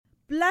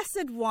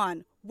Blessed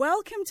one,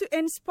 welcome to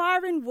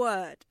Inspiring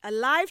Word, a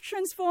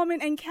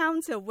life-transforming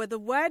encounter with the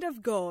Word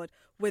of God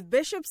with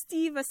Bishop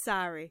Steve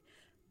Asari.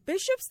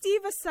 Bishop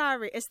Steve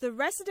Asari is the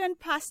resident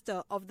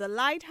pastor of the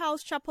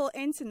Lighthouse Chapel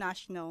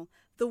International,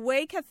 the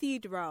Way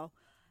Cathedral.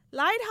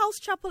 Lighthouse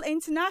Chapel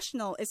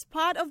International is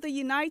part of the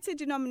United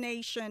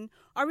Denomination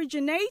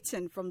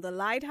originating from the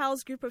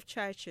Lighthouse Group of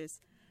Churches.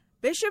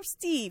 Bishop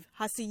Steve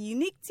has a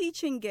unique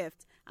teaching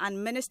gift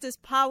and ministers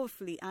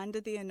powerfully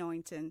under the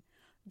anointing.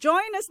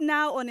 Join us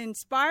now on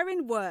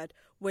Inspiring Word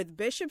with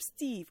Bishop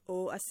Steve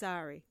O.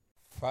 Asari.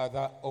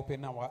 Father,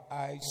 open our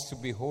eyes to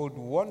behold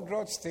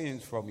wondrous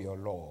things from your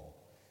law.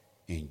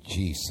 In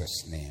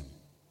Jesus' name,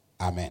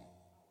 amen.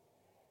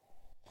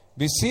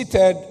 Be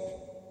seated.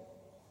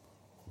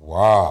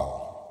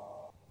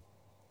 Wow.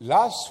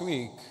 Last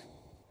week,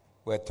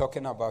 we were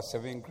talking about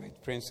 7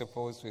 great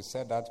principles. We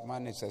said that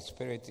man is a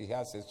spirit, he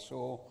has a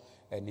soul,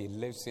 and he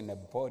lives in a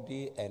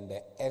body. And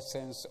the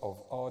essence of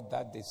all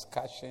that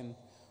discussion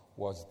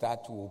was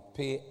that we'll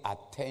pay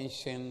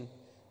attention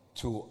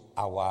to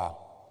our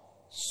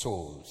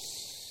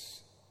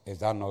souls. Is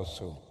that not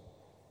so?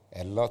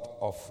 A lot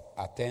of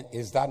attention.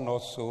 Is that not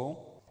so?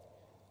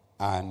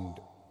 And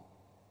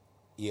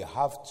you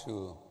have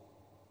to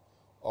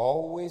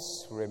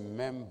always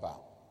remember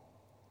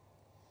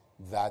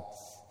that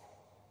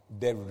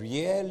the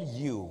real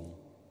you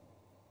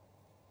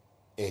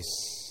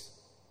is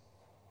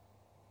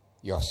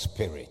your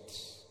spirit.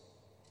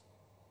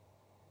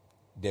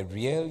 The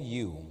real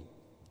you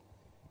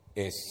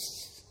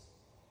is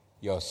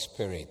your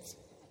spirit,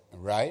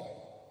 right?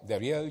 The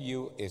real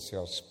you is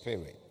your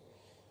spirit.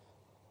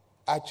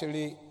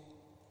 Actually,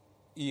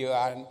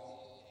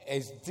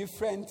 it's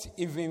different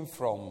even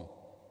from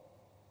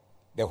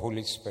the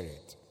Holy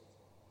Spirit.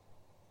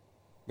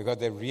 Because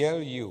the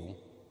real you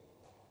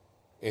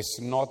is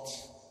not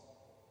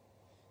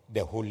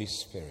the Holy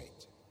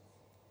Spirit.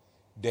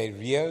 The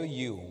real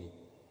you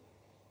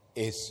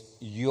is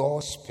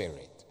your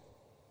spirit.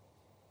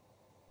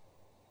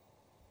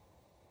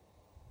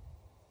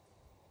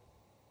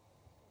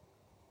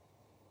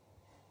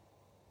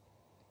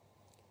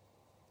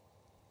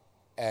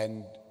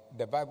 And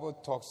the Bible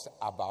talks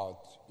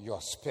about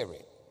your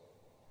spirit.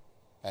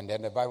 And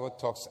then the Bible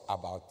talks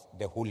about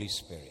the Holy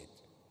Spirit.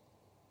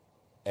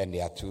 And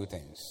there are two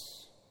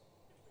things.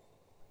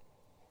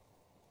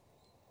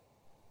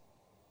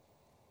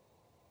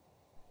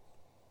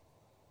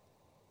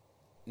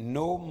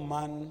 No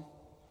man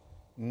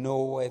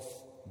knoweth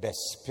the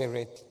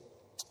spirit,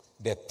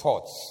 the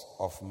thoughts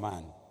of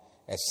man,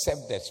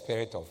 except the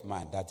spirit of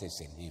man that is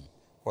in him.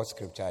 What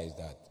scripture is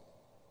that?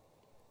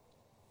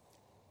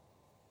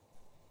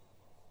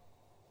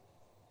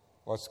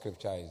 What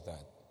scripture is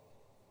that?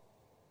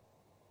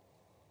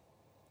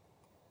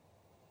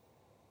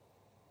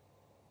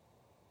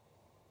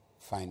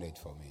 Find it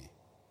for me.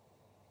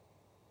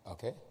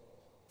 Okay?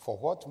 For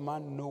what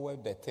man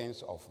knoweth the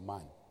things of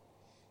man,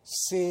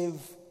 save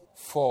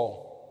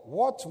for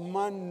what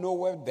man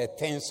knoweth the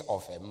things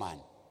of a man,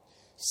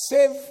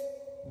 save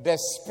the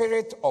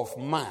spirit of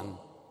man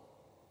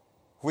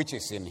which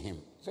is in him.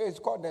 So it's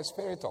called the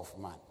spirit of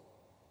man.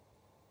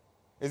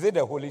 Is it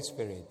the Holy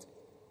Spirit?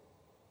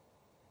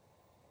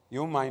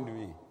 You mind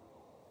me?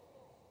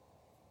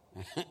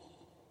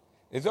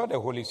 It's not the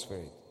Holy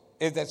Spirit.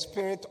 It's the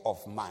spirit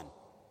of man.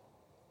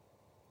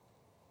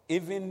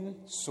 Even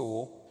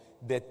so,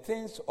 the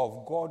things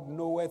of God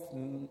knoweth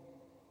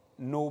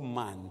no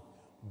man,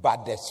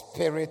 but the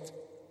Spirit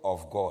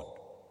of God.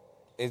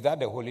 Is that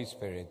the Holy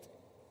Spirit?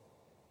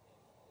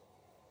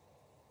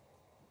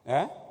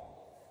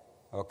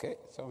 Okay,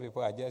 some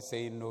people are just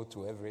saying no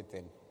to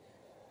everything.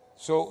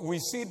 So we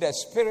see the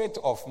spirit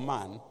of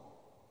man,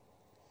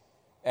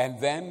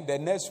 and then the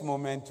next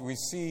moment we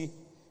see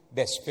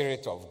the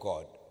Spirit of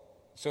God.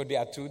 So there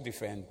are two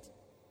different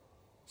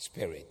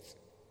spirits.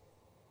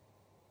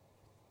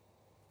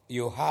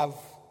 You have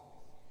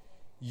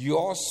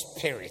your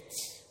spirit.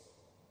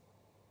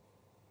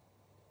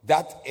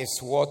 That is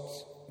what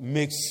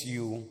makes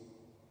you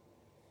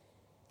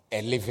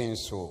a living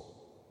soul.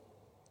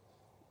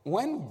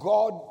 When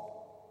God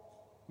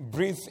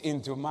breathed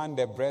into man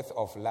the breath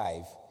of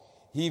life,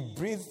 he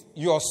breathed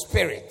your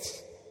spirit,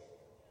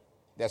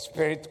 the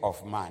spirit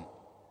of man.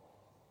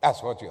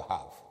 That's what you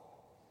have.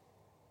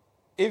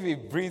 If he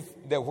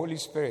breathed the Holy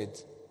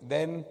Spirit,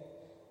 then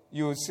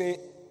you will say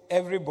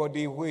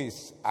everybody who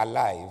is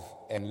alive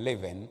and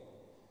living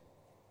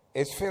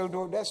is filled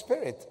with the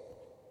Spirit,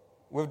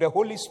 with the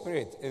Holy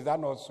Spirit. Is that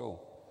not so?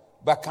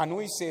 But can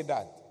we say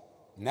that?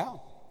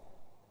 No.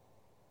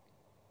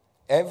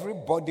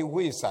 Everybody who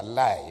is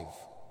alive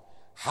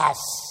has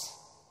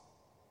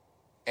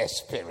a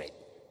spirit.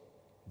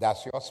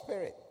 That's your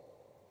spirit.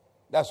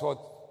 That's what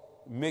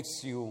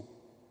makes you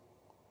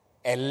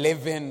a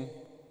living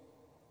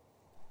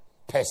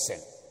person.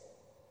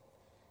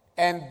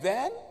 And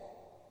then,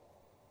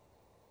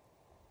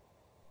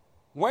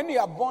 when you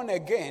are born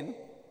again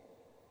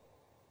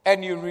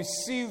and you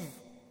receive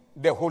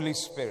the Holy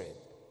Spirit,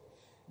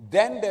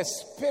 then the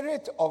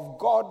Spirit of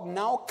God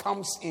now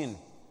comes in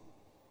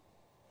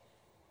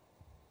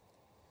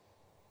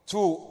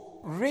to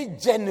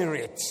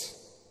regenerate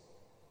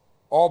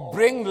or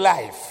bring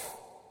life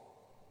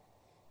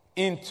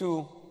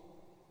into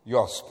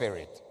your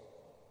spirit.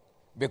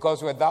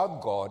 Because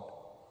without God,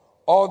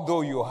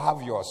 although you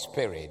have your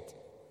spirit,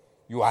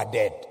 you are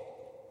dead.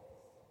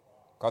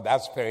 Because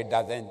that spirit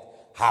doesn't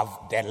have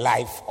the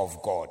life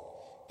of God.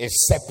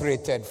 It's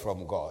separated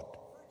from God.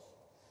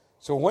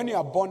 So when you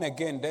are born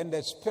again, then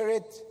the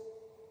Spirit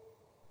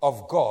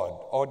of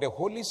God or the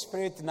Holy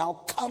Spirit now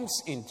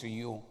comes into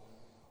you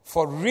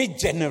for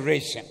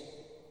regeneration.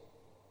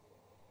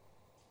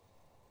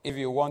 If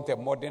you want a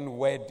modern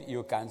word,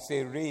 you can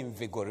say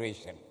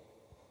reinvigoration.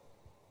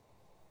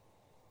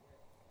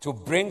 To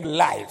bring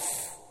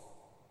life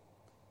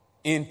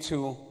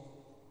into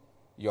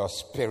your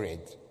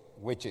spirit,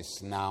 which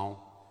is now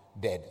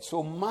dead.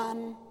 So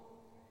man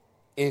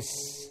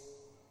is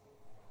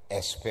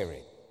a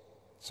spirit.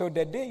 So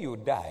the day you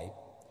die,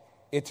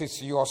 it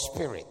is your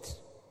spirit,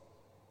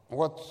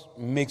 what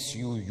makes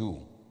you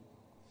you,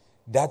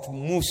 that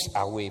moves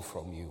away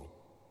from you.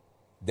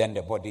 Then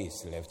the body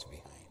is left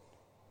behind.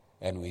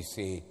 And we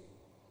say,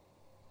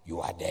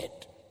 you are dead.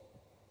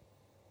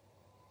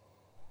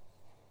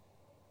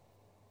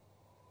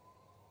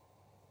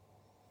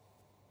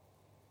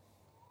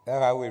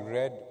 That's we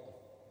read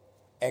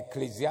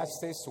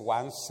Ecclesiastes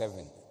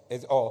 1:7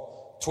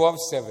 or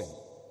 12:7.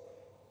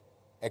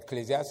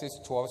 Ecclesiastes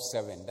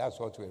 12:7. That's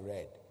what we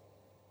read.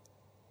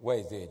 Where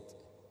is it?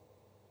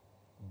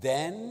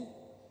 Then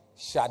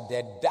shall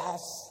the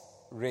dust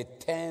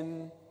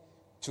return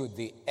to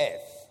the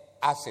earth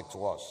as it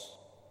was.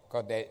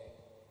 Because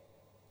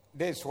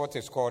this is what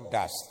is called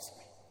dust.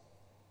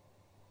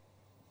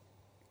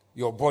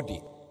 Your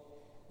body,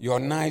 your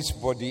nice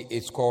body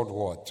is called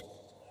what?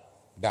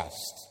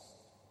 Dust.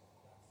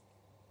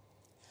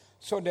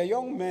 So the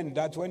young men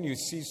that when you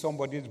see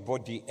somebody's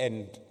body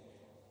and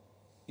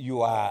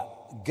you are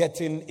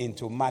getting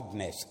into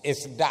madness,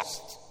 it's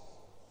dust.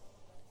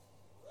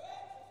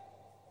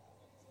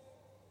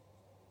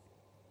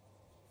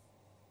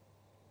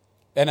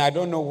 And I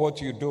don't know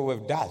what you do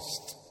with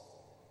dust.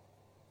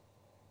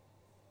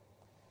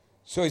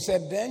 So he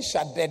said, then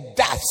shall the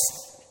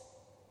dust,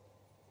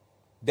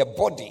 the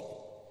body,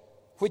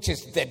 which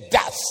is the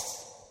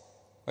dust,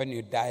 when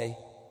you die,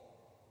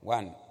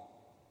 what?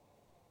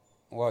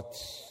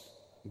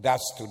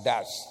 Dust to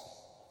dust,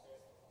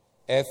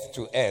 earth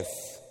to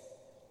earth,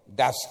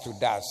 dust to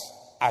dust,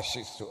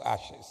 ashes to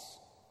ashes.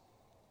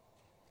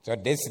 So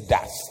this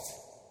dust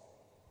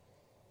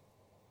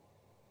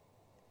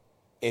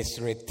is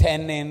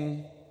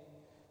returning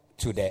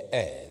to the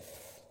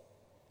earth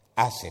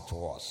as it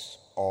was,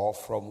 or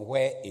from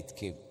where it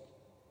came.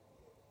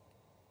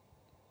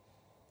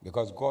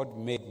 Because God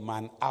made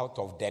man out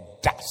of the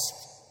dust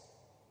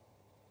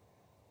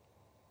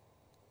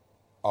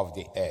of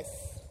the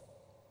earth.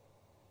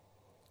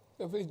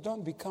 So please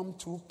don't become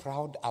too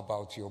proud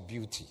about your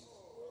beauty.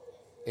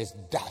 It's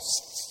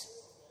dust.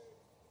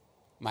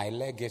 My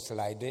leg is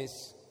like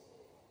this.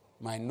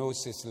 My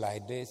nose is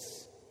like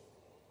this.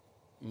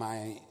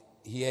 My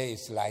hair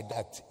is like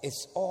that.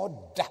 It's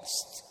all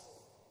dust.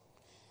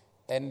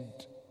 And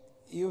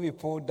you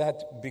people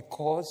that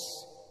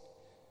because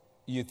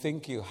you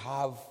think you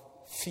have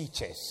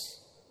features,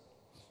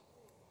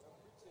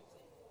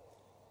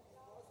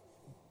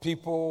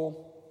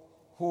 people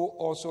who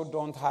also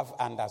don't have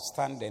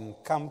understanding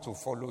come to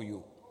follow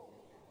you.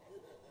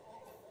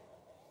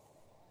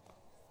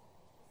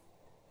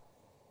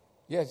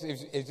 Yes,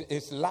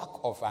 it's lack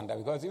of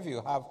understanding. Because if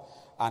you have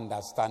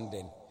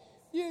understanding,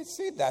 you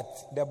see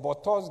that the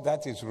bottles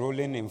that is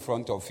rolling in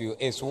front of you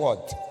is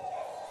what?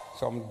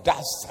 Some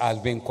dust has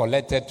been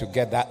collected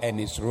together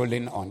and is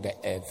rolling on the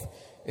earth.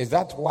 Is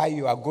that why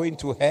you are going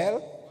to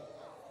hell?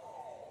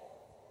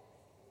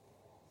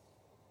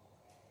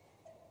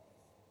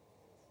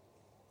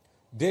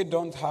 They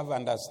don't have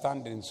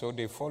understanding, so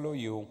they follow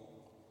you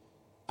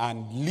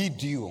and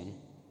lead you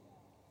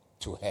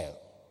to hell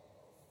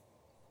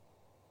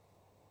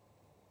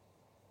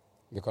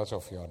because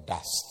of your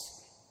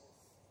dust.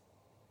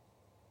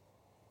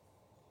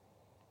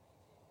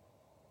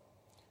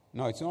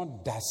 No, it's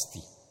not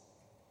dusty.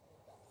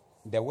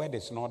 The word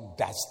is not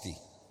dusty.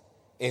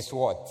 It's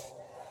what?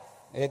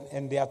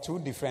 And there are two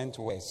different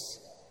words.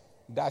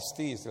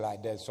 Dusty is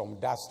like there's some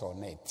dust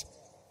on it.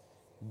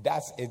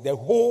 Dust is the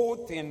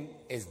whole thing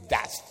is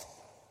dust.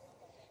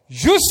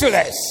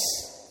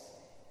 Useless.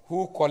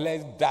 Who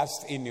collects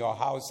dust in your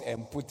house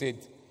and put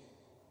it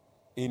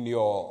in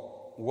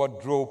your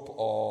wardrobe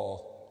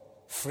or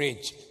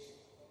fridge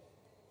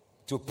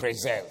to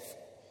preserve?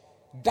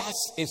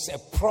 Dust is a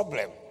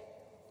problem.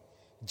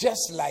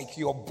 Just like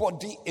your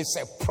body is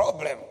a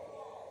problem.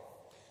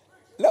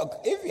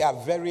 Look, if you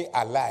are very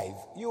alive,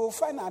 you will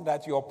find out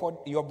that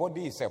your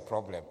body is a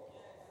problem.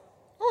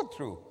 Oh,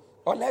 true.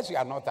 Unless you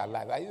are not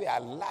alive. If you are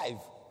alive,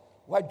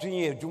 what do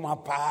you do?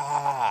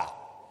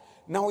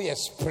 Now you're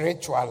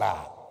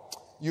spiritual.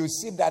 You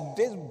see that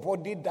this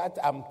body that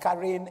I'm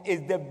carrying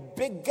is the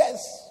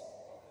biggest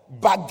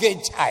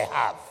baggage I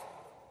have.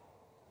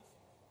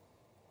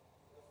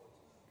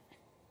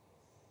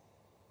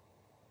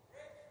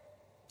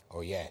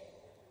 Oh, yeah.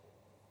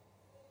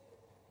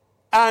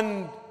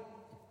 And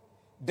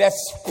the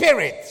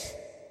Spirit,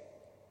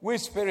 which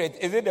Spirit?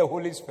 Is it the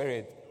Holy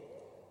Spirit?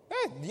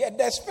 Yeah,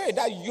 the Spirit,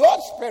 that your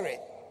Spirit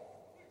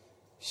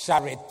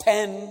shall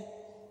return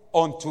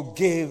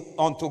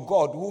unto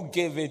God who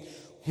gave it.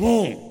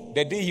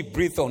 The day he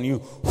breathed on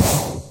you,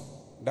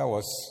 that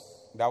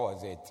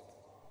was it.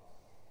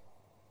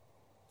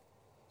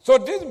 So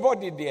this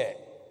body there,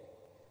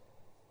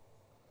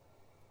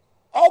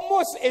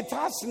 almost it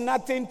has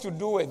nothing to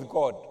do with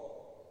God.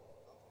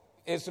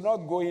 It's not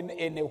going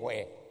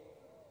anywhere.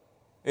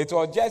 It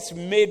was just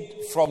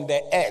made from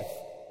the earth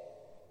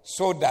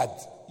so that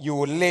you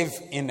will live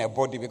in a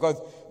body, because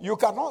you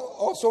cannot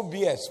also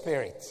be a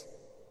spirit.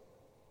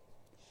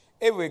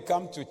 If we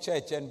come to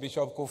church and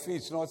Bishop Kofi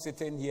is not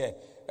sitting here,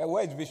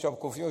 where is Bishop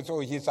Kofi? So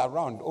he's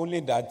around, only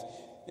that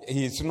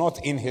he's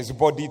not in his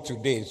body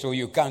today, so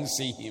you can't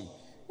see him.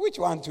 Which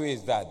one too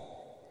is that?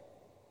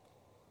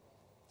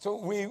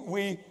 So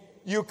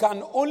you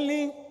can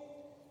only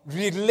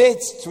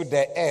relate to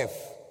the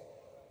earth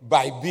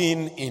by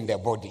being in the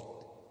body.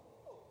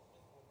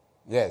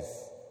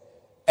 Yes.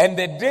 And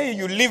the day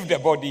you leave the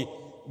body,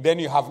 then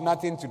you have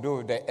nothing to do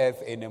with the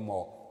earth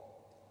anymore.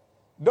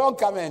 Don't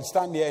come and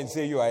stand here and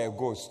say you are a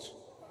ghost.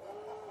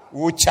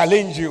 We'll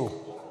challenge you.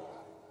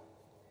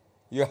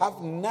 You have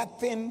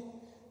nothing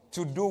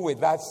to do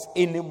with us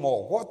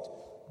anymore.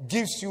 What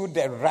gives you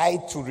the right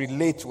to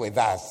relate with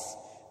us?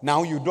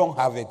 Now you don't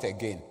have it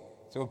again.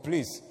 So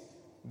please,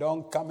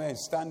 don't come and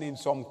stand in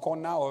some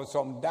corner or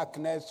some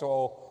darkness,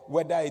 or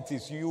whether it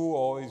is you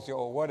or it's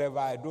your whatever,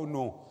 I don't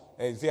know.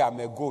 And say, I'm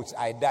a ghost,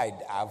 I died,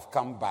 I've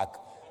come back.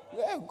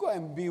 Well, go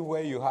and be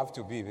where you have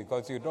to be,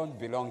 because you don't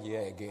belong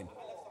here again.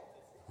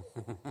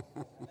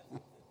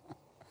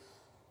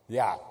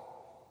 Yeah.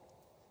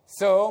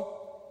 So,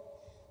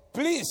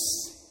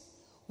 please,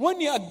 when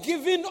you are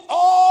giving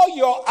all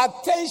your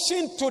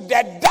attention to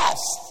the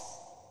dust,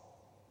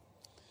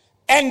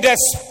 and the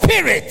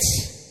spirit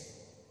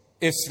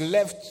is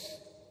left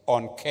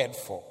uncared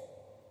for,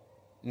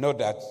 know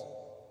that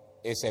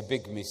it's a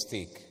big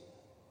mistake.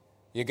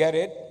 You get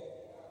it?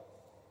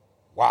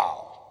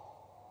 Wow.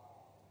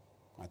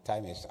 My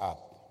time is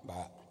up,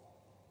 but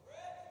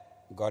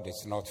God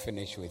is not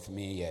finished with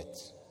me yet.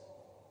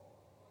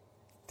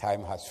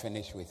 Time has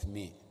finished with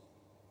me,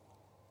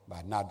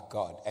 but not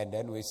God. And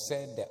then we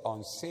said the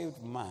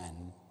unsaved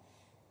man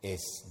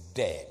is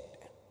dead.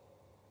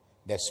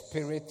 The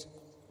spirit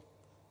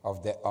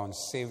of the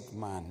unsaved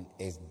man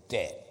is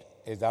dead.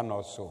 Is that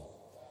not so?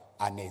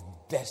 And is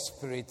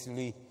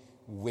desperately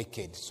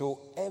wicked. So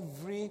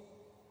every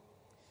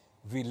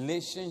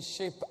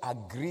relationship,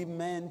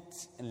 agreement,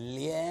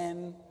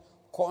 lien,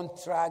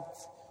 contract,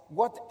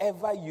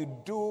 whatever you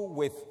do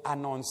with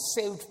an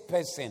unsaved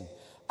person,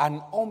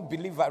 an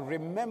unbeliever,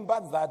 remember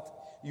that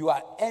you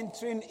are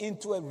entering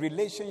into a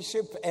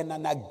relationship and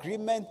an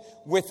agreement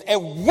with a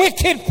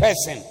wicked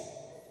person.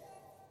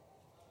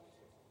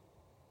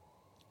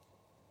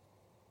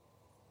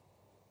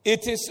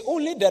 It is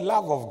only the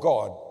love of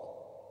God,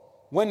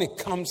 when it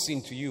comes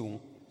into you,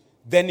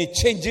 then it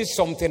changes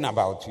something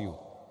about you.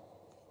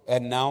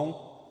 And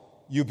now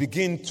you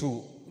begin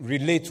to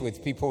relate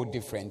with people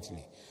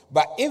differently.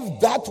 But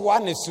if that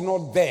one is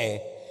not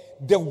there,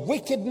 the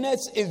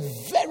wickedness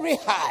is very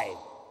high.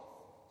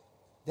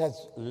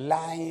 There's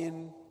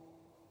lying,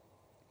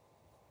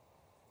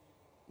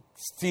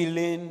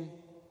 stealing,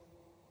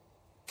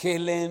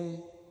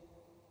 killing,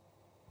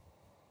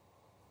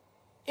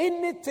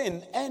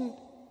 anything. And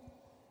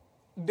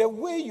the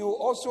way you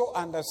also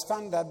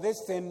understand that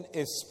this thing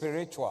is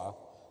spiritual,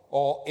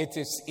 or it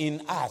is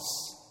in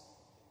us,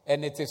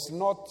 and it is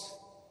not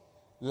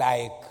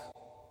like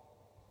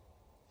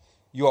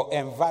your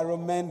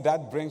environment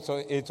that brings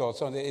it or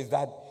something, is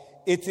that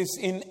it is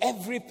in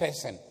every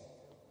person,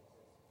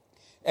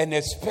 and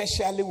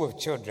especially with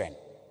children.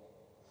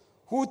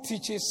 Who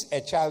teaches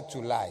a child to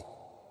lie?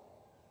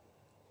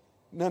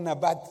 No,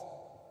 but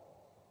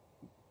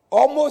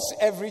almost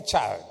every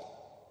child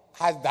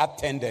has that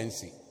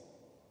tendency.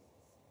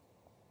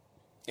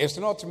 It's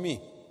not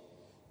me.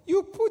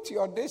 You put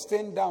your this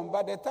thing down.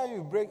 By the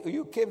time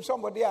you came,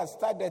 somebody has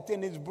started the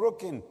thing, it's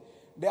broken.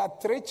 There are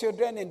 3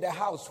 children in the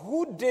house.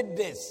 Who did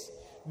this?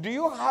 Do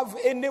you have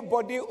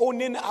anybody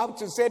owning up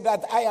to say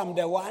that I am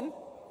the one?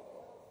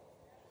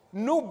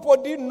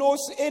 Nobody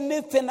knows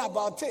anything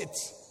about it.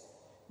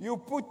 You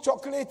put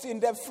chocolate in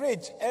the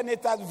fridge and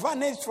it has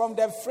vanished from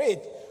the fridge.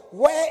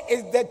 Where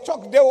is the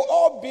chocolate? They will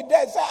all be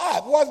there. Say,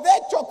 was there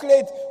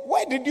chocolate?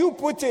 Where did you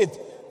put it?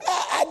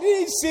 I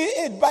didn't see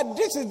it, but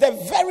this is the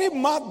very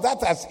mouth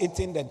that has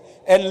eaten them.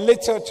 And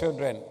little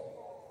children.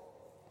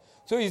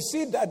 So you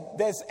see that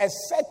there's a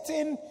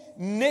certain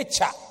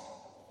nature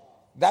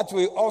that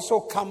we also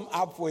come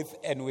up with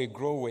and we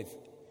grow with.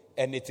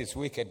 And it is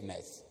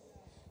wickedness.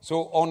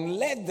 So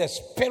unless the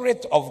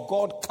Spirit of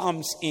God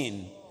comes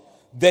in,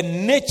 the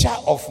nature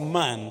of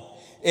man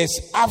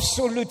is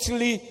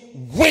absolutely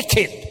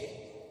wicked.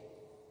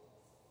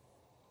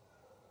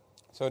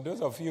 So those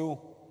of you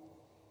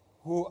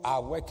who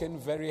are working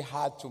very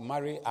hard to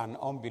marry an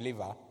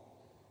unbeliever,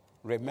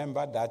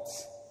 remember that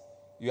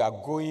you are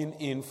going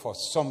in for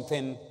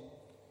something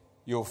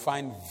you'll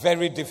find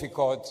very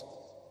difficult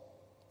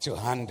to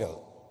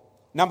handle.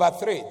 Number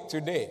 3,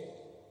 today.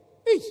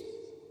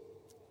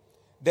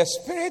 The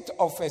spirit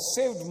of a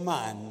saved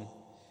man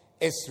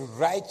is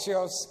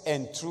righteous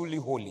and truly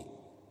holy.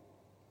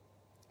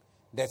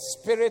 The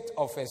spirit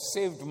of a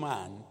saved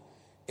man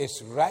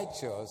is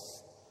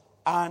righteous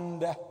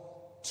and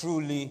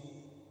truly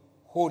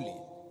holy.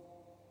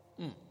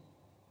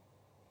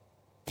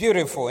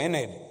 Beautiful, isn't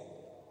it?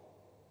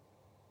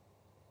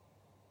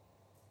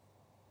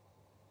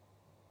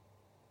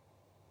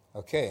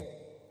 Okay.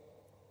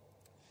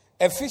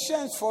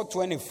 Ephesians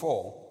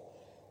 4:24,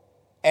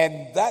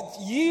 and that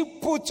ye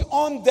put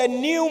on the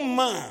new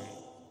man,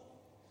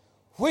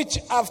 which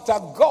after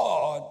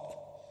God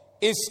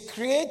is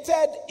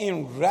created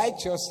in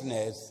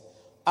righteousness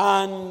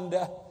and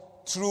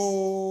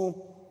true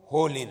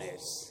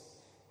holiness.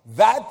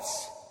 That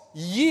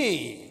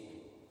ye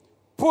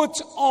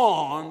put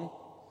on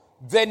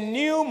the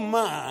new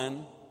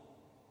man,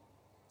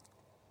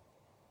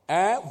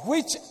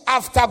 which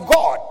after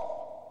God,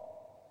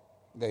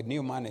 the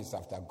new man is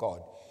after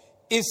God,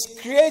 is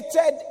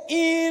created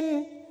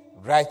in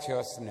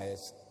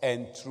righteousness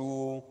and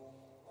true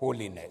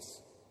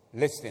holiness.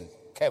 Listen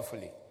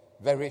carefully,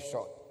 very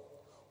short.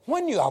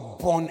 When you are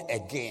born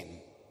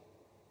again,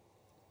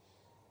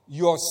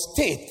 your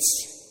state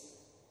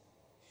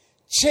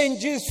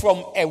changes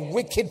from a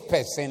wicked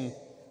person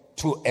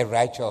to a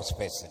righteous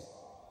person.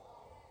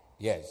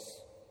 Yes.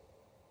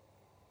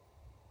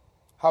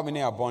 How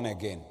many are born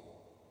again?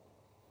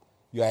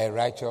 You are a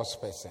righteous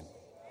person.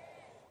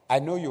 I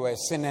know you were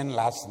sinning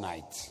last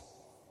night.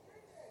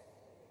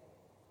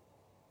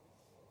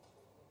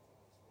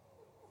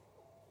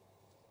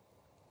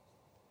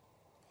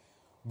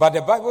 But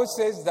the Bible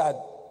says that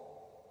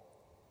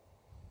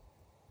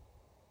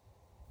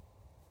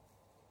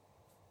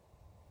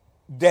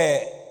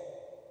the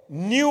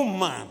new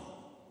man,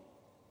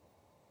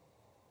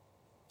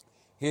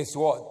 he's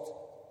what?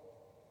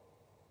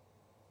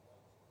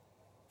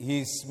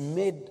 He's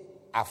made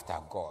after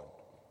God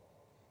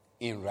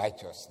in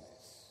righteousness.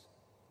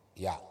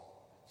 Yeah.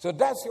 So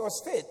that's your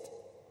state.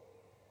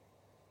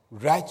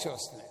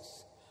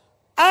 Righteousness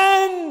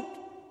and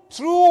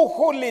true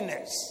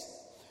holiness.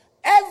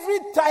 Every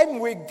time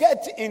we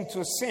get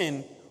into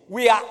sin,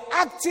 we are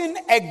acting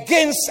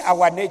against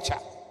our nature.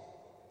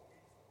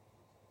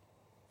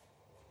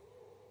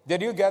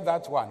 Did you get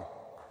that one?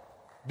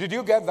 Did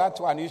you get that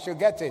one? You should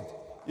get it.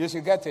 You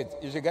should get it.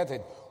 You should get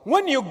it.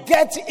 When you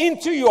get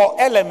into your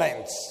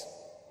elements,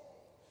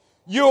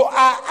 you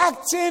are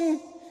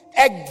acting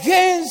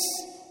against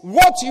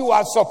what you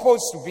are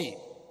supposed to be.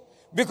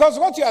 Because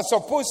what you are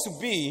supposed to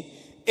be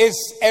is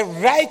a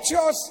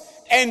righteous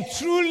and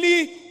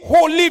truly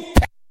holy person.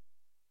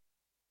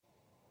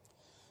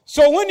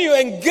 So when you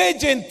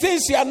engage in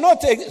things you are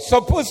not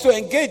supposed to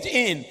engage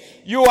in,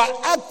 you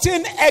are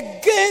acting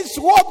against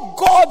what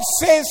God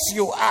says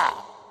you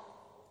are.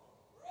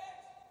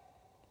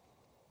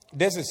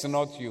 This is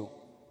not you.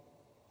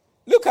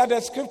 Look at the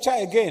scripture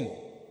again.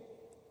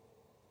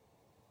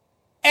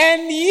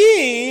 And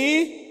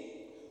ye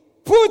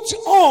put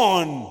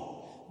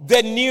on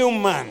the new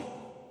man.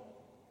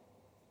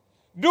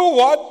 Do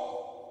what?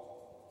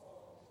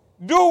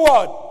 Do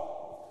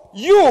what?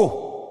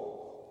 You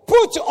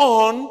put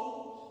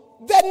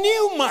on the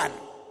new man.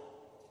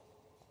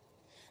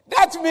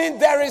 That means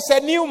there is a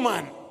new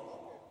man.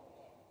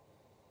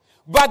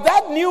 But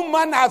that new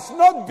man has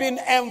not been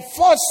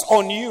enforced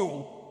on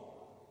you.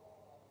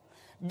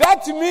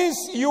 That means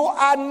you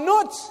are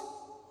not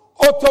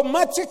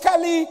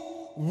automatically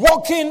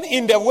walking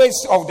in the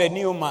ways of the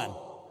new man.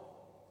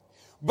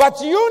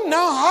 But you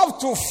now have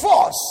to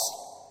force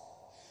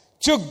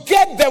to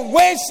get the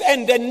ways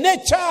and the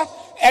nature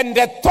and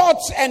the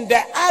thoughts and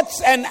the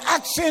acts and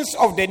actions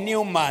of the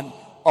new man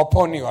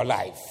upon your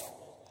life.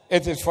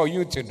 It is for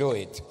you to do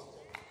it.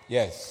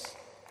 Yes.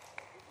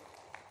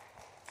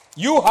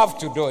 You have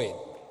to do it.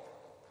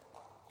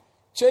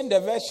 Change the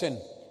version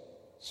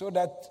so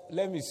that,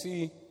 let me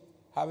see,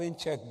 haven't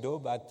checked though,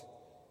 but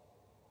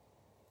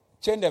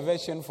change the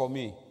version for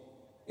me.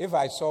 If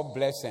I saw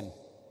blessing.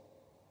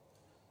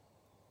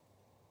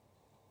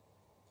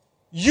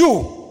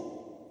 You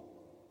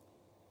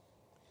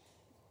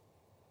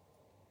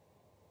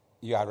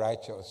are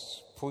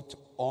righteous. Put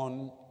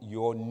on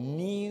your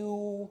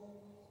new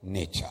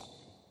nature.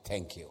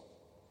 Thank you.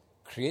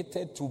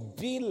 Created to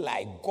be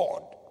like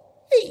God.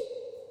 Hey.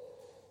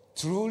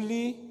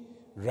 Truly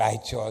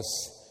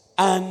righteous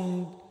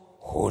and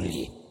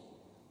holy.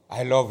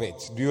 I love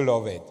it. Do you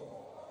love it?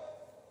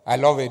 I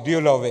love it. Do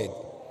you love it?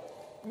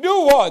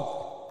 Do what?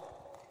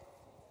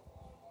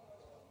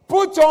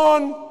 Put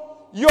on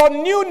your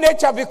new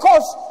nature,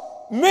 because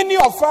many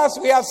of us,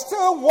 we are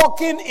still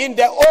walking in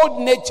the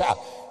old nature.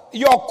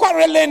 Your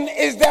quarreling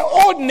is the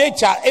old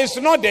nature, it's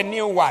not the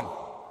new one.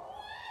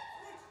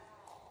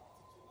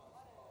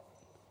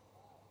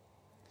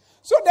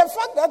 So the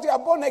fact that you are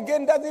born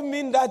again doesn't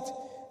mean that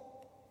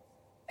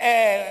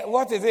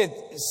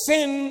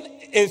sin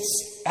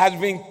has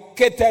been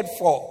advocated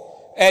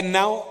for, and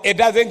now it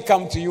doesn't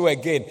come to you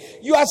again.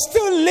 You are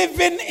still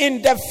living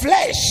in the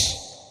flesh.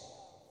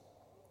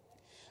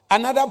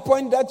 Another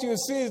point that you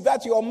see is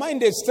that your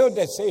mind is still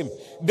the same.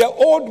 The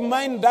old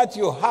mind that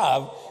you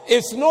have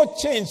is not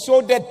changed.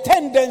 So the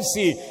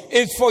tendency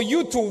is for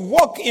you to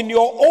walk in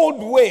your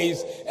old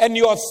ways and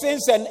your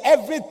sins and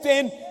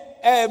everything.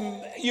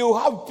 You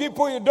have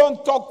people you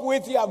don't talk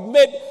with. You have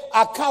made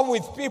account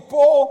with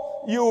people.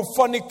 You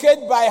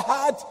fornicate by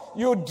heart.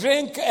 You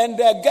drink and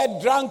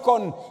get drunk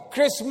on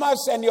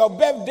Christmas and your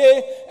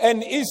birthday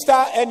and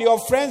Easter and your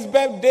friend's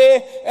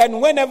birthday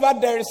and whenever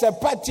there is a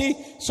party.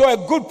 So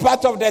a good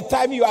part of the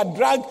time you are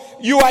drunk.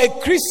 You are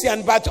a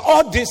Christian, but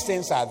all these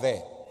things are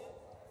there.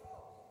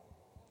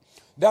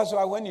 That's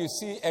why when you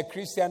see a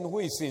Christian who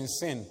is in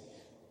sin,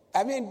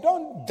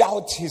 don't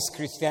doubt his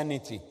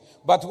Christianity.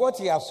 But what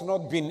he has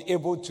not been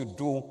able to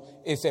do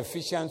is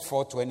Ephesians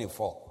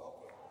 4:24.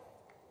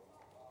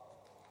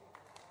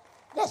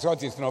 That's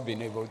what he's not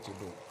been able to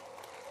do.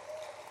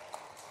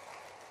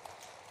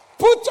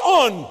 Put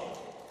on.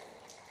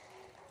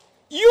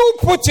 You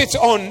put it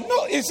on.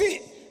 No, you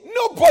see,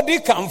 nobody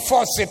can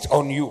force it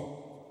on you.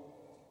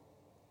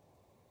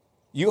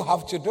 You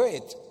have to do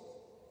it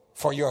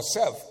for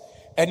yourself.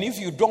 And if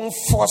you don't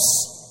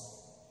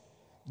force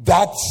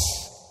that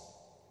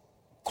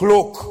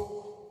cloak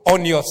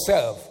on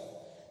yourself,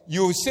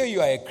 you say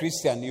you are a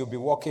Christian, you'll be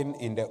walking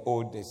in the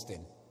old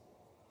destiny.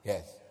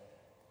 Yes.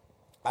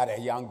 I had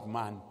a young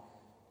man,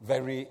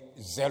 very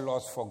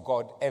zealous for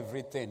God,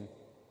 everything,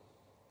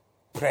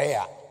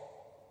 prayer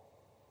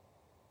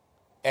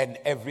and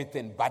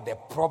everything. But the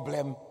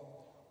problem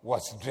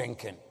was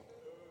drinking.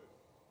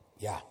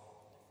 Yeah.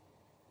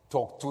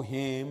 Talk to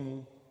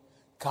him,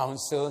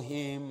 counsel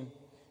him.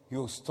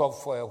 He'll stop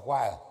for a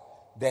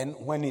while. Then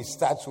when he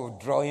starts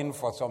withdrawing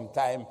for some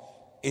time,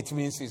 it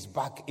means he's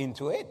back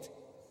into it.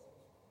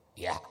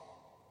 Yeah.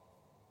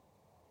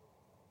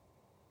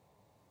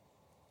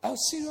 Are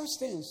serious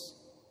things.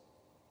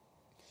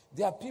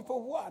 There are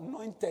people who are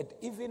anointed,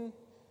 even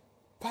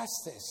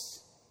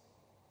pastors.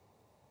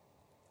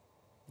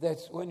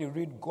 That's when you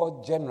read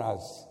God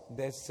Generals.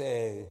 There's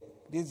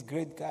this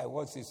great guy,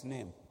 what's his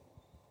name?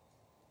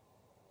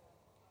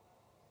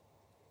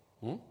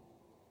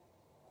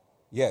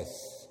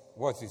 Yes,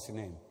 what's his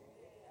name?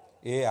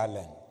 A.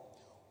 Allen.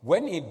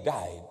 When he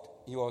died,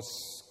 he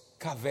was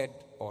covered,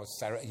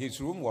 his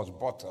room was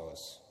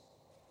bottles.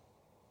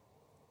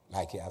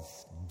 Like he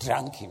has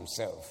drunk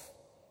himself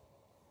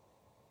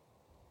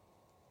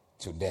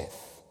to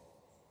death.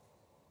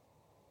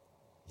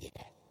 Yeah.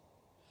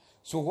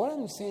 So what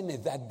I'm saying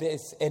is that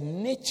there's a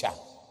nature.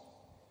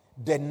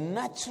 The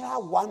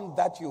natural one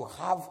that you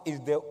have is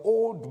the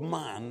old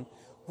man,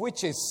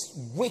 which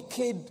is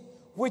wicked,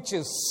 which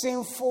is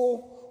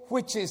sinful,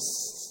 which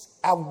is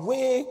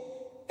away,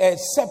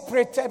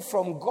 separated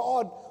from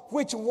God,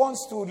 which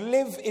wants to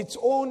live its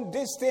own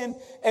destiny,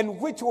 and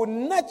which will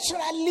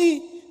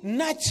naturally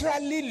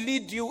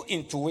lead you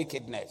into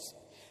wickedness.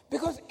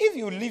 Because if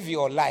you live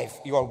your life,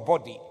 your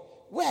body,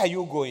 where are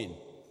you going?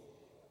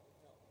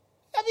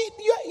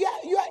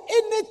 You are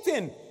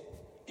anything.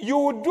 You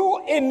will do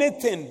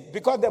anything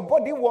because the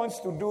body wants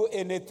to do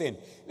anything.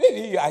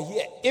 Maybe you are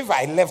here. If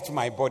I left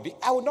my body,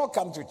 I would not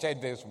come to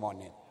church this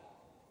morning.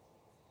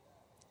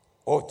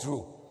 Oh,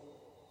 true.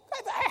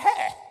 But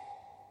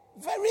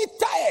very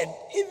tired.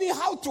 Even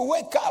how to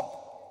wake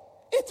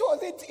up. It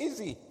wasn't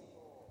easy.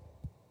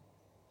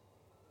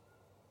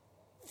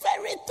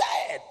 Very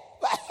tired.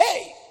 But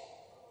hey,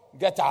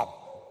 get up.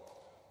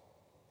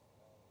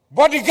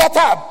 Body, get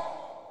up.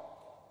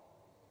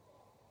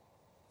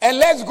 And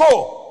let's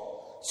go.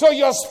 So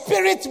your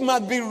spirit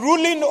must be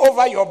ruling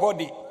over your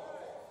body.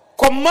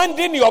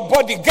 Commanding your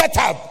body, get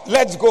up,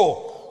 let's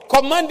go.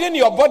 Commanding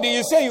your body,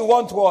 you say you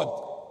want what?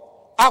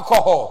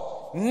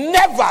 Alcohol.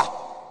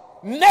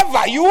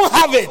 Never, you won't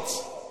have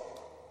it.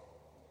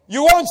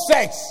 You want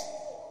sex.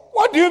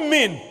 What do you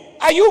mean?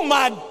 Are you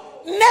mad?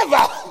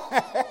 Never.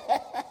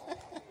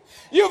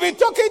 You'll be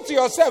talking to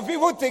yourself.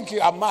 People think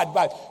you are mad,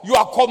 but you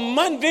are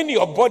commanding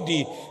your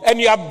body and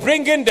you are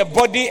bringing the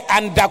body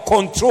under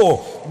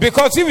control.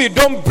 Because if you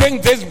don't bring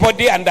this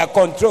body under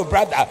control,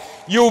 brother,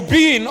 you'll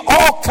be in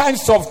all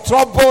kinds of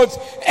troubles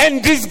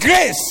and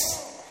disgrace.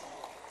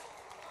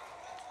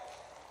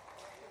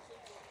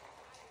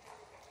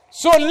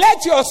 So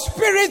let your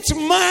spirit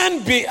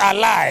man be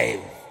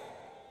alive.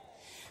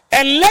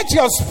 And let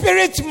your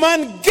spirit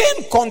man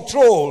gain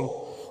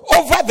control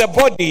over the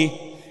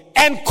body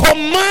and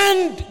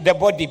command the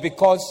body,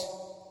 because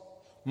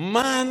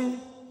man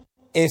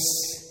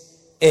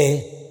is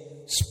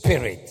a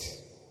spirit.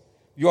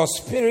 Your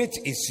spirit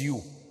is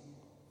you,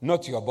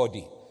 not your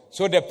body.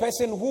 So the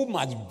person who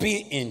must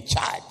be in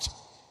charge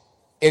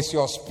is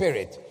your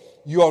spirit,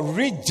 your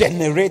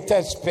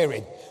regenerated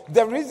spirit.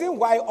 The reason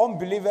why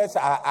unbelievers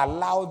are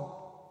allowed,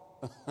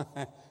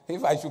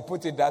 if I should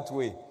put it that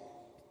way,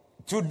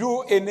 to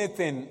do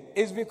anything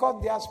is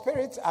because their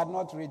spirits are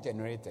not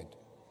regenerated.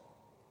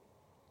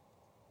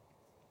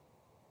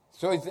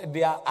 So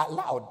they are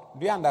allowed.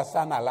 Do you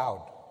understand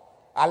allowed?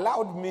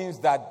 Allowed means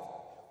that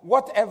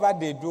whatever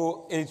they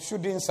do, it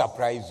shouldn't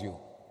surprise you.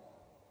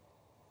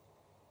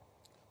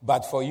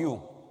 But for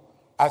you,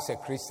 as a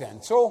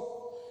Christian.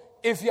 So,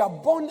 if you are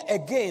born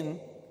again,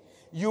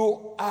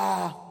 you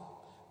are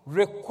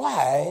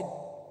required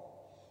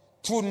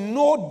to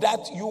know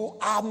that you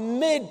are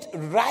made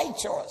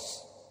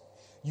righteous.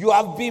 You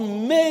have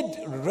been made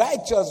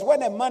righteous.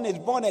 When a man is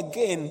born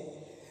again,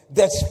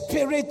 the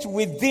spirit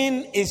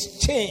within is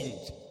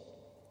changed.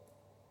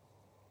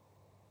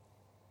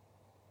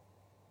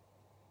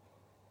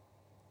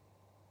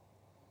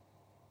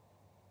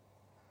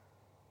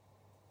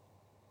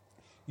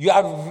 You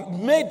are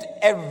made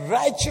a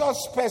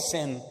righteous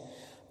person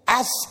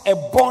as a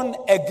born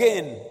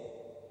again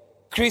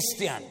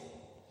Christian.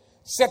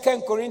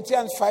 2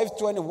 Corinthians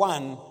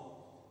 5:21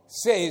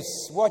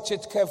 says, watch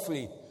it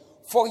carefully.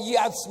 For he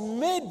has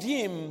made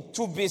him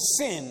to be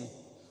sin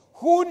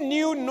who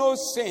knew no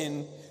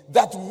sin,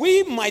 that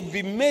we might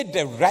be made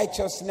the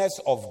righteousness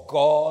of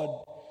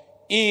God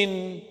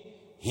in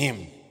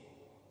him.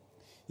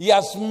 He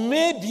has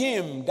made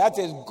him, that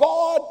is,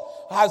 God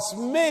has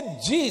made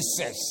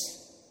Jesus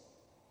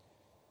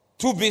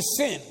to be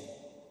sin.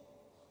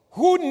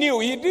 Who knew?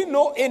 He didn't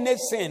know any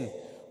sin.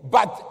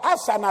 But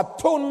as an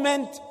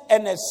atonement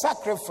and a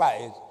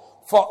sacrifice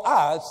for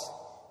us,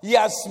 he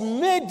has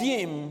made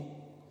him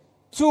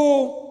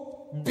to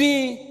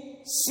be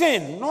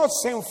sin, not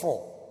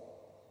sinful.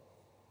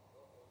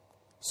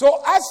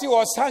 So as he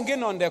was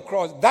hanging on the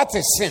cross, that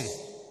is sin.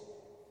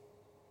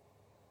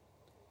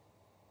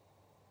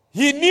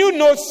 He knew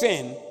no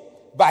sin,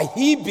 but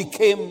he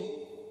became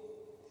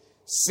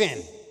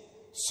sin,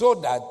 so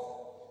that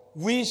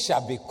we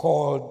shall be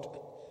called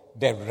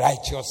the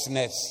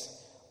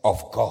righteousness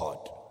of God.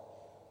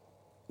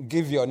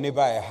 Give your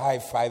neighbor a high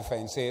five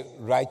and say,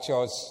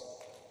 righteous.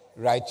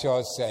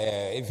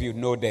 If you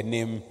know the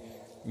name,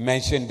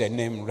 mention the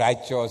name,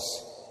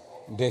 righteous,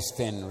 this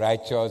thing,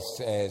 righteous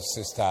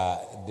sister,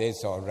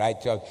 this or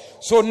righteous.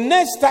 So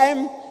next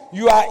time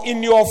you are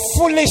in your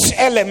foolish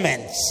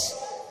elements.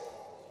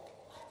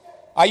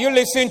 Are you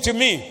listening to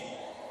me?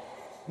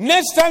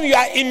 Next time you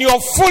are in your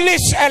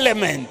foolish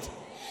element,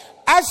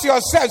 ask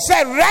yourself,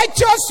 say,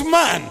 righteous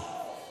man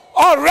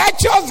or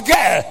righteous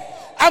girl,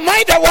 am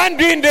I the one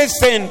doing this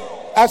thing?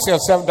 Ask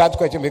yourself that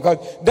question, because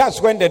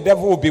that's when the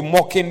devil will be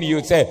mocking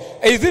you. Say,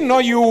 is it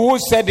not you who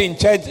said in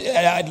church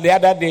the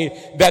other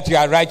day that you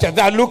are righteous?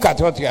 Now look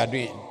at what you are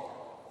doing.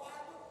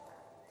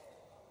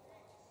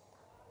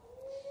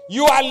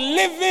 You are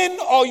living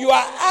or you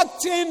are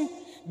acting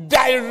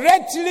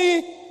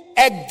directly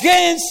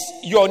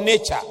against your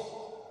nature,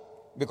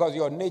 because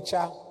your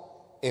nature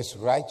is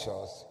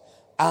righteous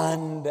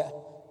and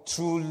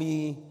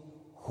truly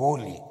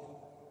holy.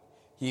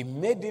 He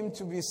made him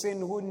to be sin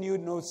who knew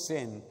no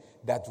sin,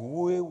 that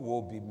we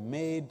will be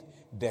made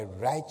the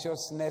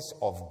righteousness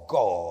of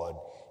God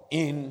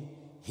in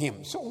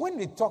him. So when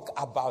we talk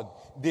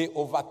about they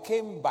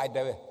overcame by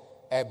the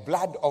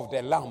blood of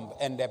the Lamb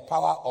and the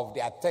power of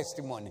their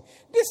testimony,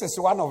 this is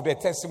one of the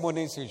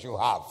testimonies you should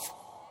have.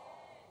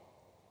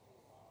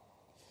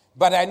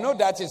 But I know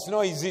that it's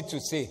not easy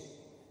to say,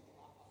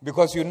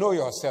 because you know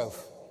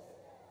yourself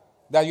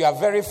that you are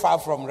very far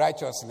from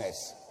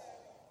righteousness.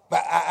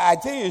 But I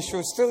think you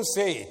should still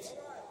say it.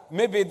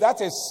 Maybe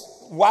that is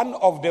one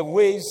of the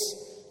ways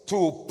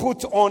to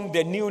put on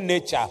the new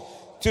nature,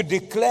 to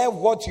declare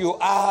what you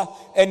are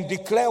and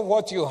declare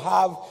what you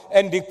have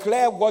and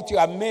declare what you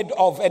are made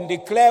of and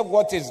declare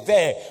what is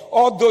there.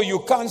 Although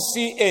you can't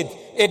see it,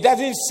 it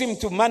doesn't seem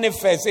to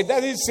manifest, it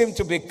doesn't seem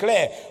to be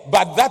clear,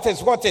 but that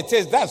is what it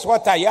is. That's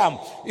what I am.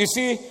 You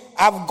see,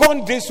 I've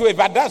gone this way,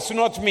 but that's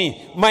not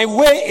me. My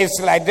way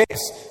is like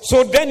this.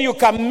 So then you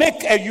can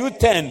make a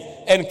U-turn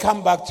and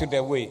come back to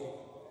the way.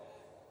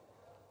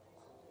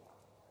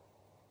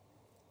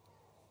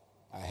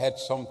 I heard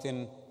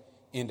something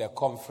in the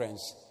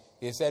conference.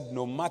 He said,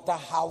 no matter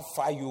how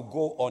far you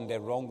go on the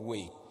wrong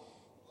way,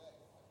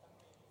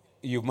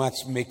 you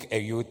must make a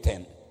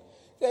U-turn.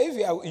 So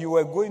if you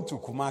were going to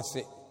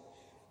Kumasi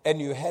and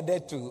you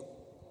headed to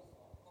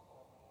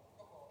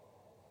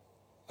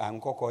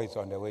Nkoko is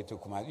on the way to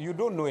Kumasi. You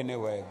don't know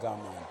anywhere,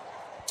 Ghana.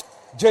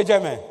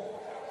 JJ,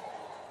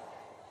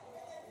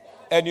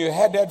 and you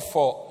headed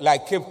for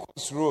like Cape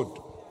Coast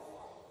Road.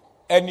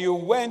 And you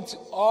went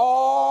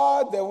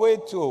all the way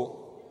to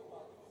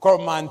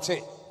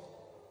Coromantee.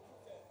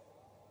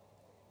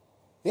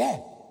 Yeah.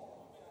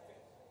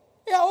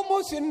 Yeah,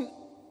 almost in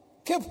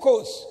Cape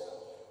Coast.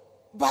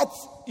 But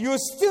you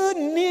still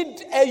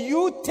need a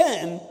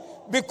U-turn,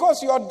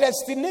 because your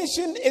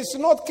destination is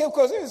not Cape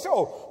Coast.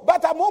 So,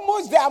 but I'm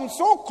almost there. I'm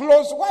so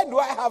close. Why do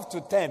I have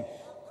to turn?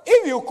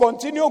 If you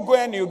continue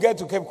going, you get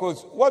to Cape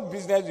Coast. What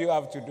business do you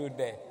have to do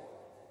there?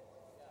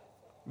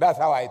 That's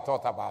how I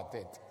thought about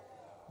it.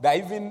 That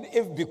even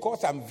if,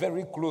 because I'm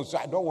very close, so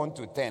I don't want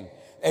to turn,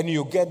 and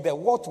you get there,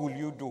 what will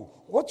you do?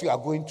 What you are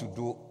going to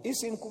do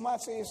is in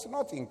Kumasi, it's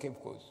not in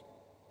Cape Coast.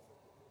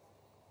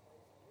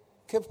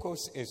 Cape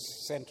Coast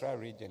is central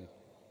region,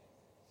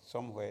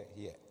 somewhere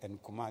here,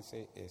 and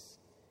Kumasi is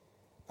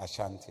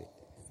Ashanti.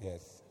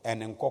 Yes.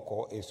 and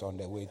Nkoko is on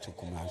the way to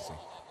Kumasi.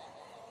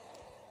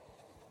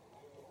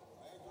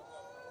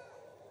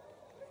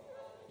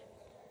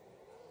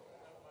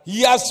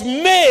 He has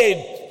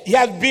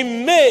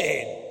been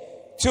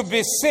made to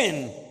be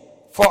sin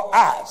for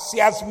us. He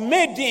has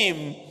made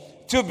him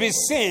to be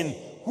sin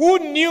who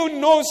knew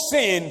no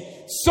sin,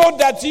 so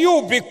that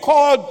you be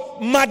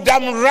called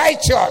Madam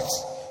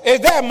Righteous. Is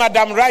there a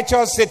Madam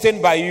Righteous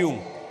sitting by you?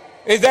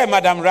 Is there a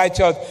Madam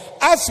Righteous?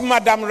 Ask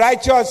Madam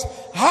Righteous,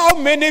 how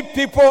many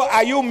people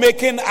are you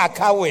making a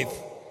car with?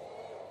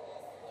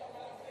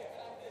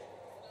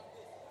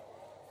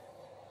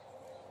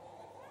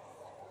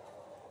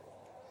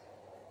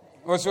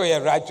 Also,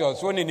 you're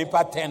righteous. When you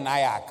pay 10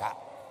 ayaka.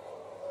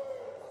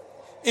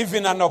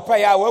 Even an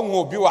opaya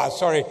when you are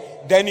sorry,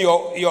 then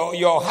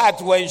your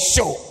heart went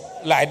show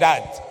like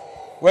that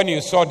when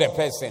you saw the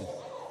person.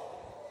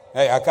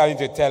 Hey, I can't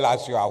to tell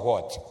us you are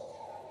what.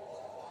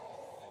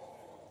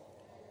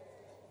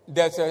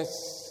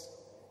 There's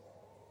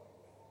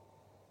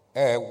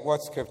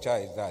what scripture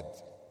is that?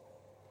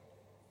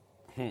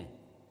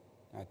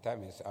 My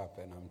time is up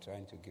and I'm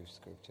trying to give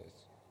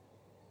scriptures.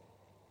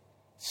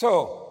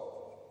 So,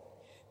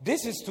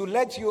 this is to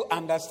let you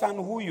understand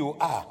who you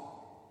are,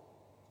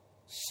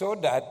 so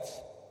that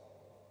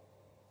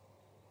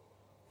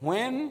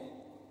when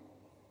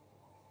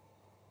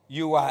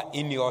you are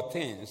in your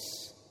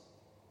things,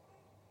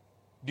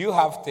 do you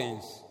have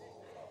things?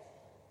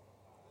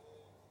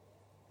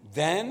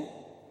 Then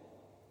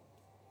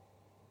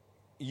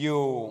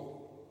you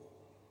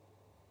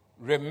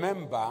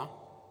remember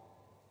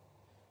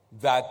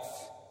that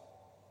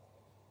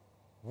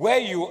where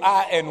you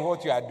are and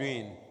what you are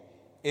doing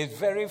is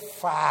very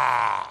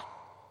far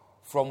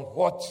from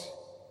what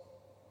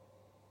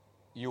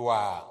you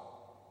are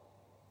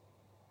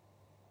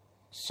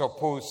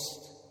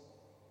supposed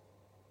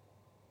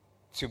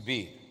to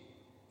be.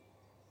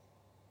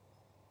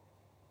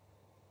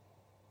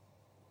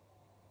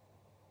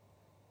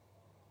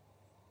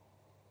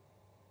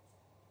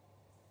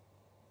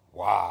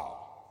 Wow.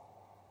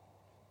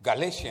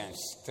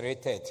 Galatians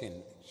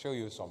 3:13. Show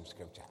you some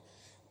scripture.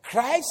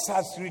 Christ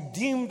has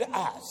redeemed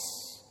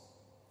us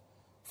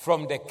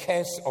from the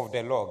curse of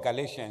the law.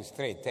 Galatians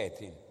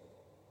 3:13.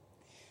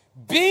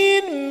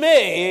 Being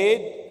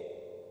made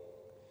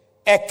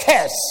a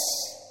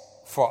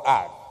curse for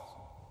us.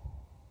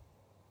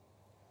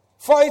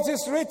 For it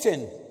is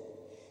written,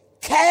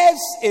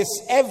 cursed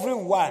is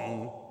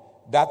everyone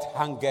that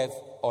hangeth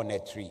on a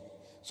tree.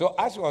 So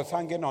as he was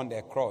hanging on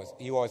the cross,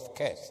 he was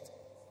cursed.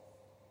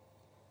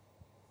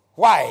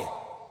 Why?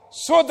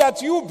 So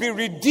that you be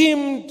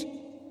redeemed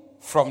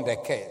from the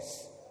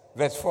curse.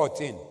 Verse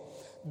 14.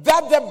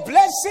 That the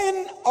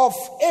blessing of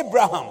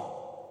Abraham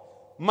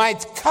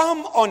might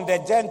come on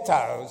the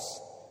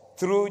Gentiles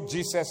through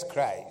Jesus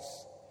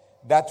Christ,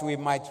 that we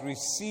might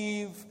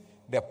receive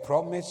the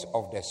promise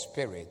of the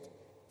Spirit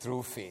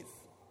through faith.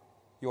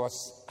 He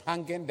was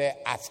hanging there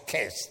as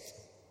cursed.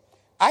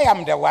 I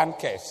am the one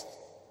cursed.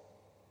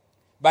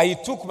 But he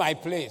took my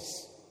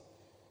place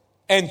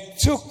and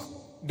took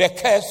the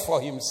curse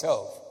for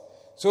himself.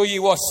 So he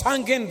was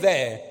hanging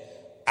there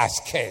as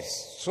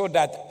cursed, so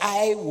that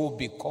I will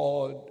be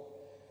called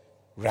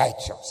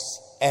righteous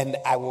and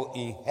I will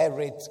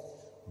inherit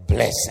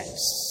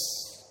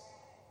blessings.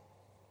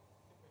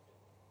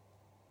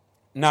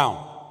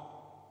 Now,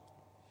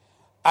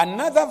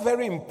 another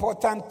very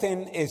important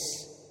thing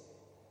is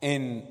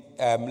in,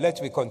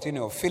 let me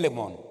continue,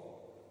 Philemon.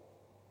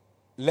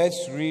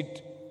 Let's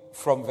read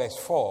from verse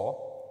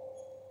 4.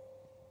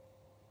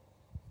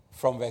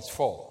 From verse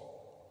 4.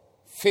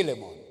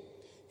 Philemon.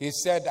 He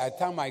said, I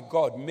thank my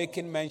God,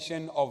 making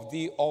mention of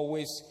thee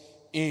always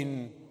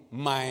in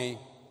my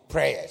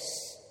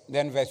prayers.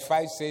 Then verse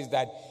 5 says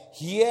that,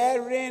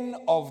 hearing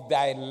of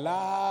thy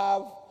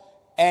love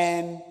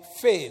and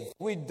faith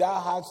which thou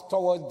hast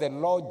towards the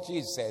Lord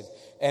Jesus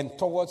and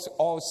towards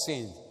all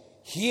saints.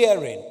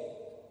 Hearing.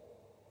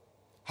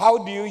 How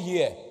do you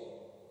hear?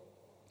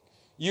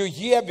 You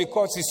hear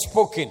because it's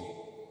spoken.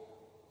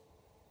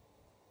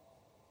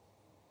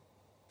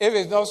 If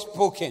it's not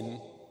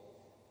spoken,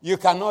 you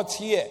cannot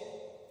hear.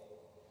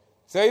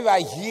 So if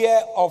I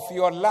hear of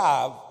your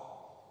love,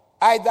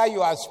 either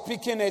you are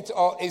speaking it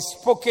or it's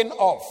spoken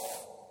of.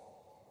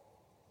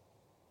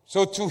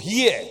 So to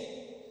hear,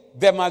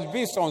 there must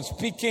be some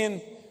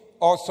speaking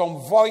or some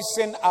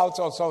voicing out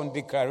or some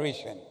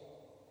declaration.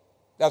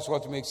 That's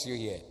what makes you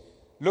hear.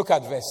 Look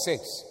at verse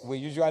 6. We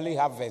usually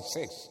have verse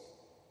 6.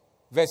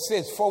 Verse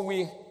 6,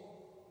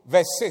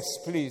 verse 6,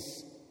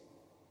 please.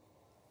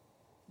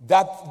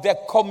 That the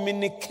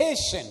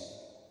communication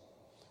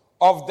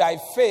of thy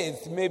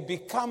faith may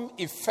become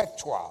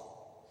effectual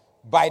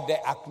by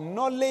the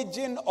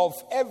acknowledging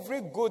of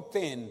every good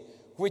thing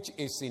which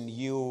is in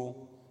you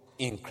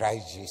in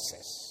Christ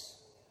Jesus.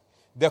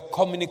 The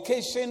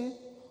communication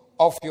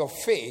of your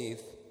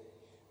faith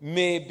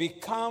may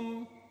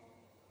become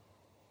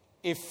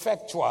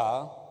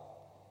effectual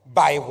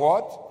by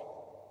what?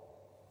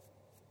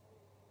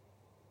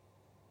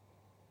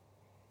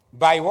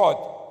 By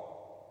what?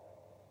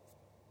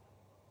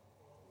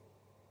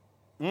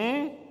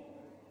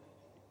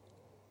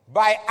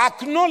 By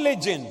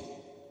acknowledging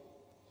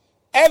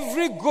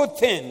every good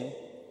thing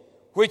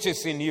which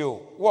is in you.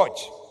 Watch.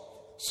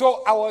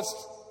 So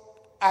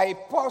I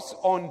paused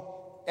on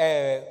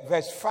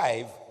verse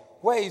 5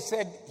 where he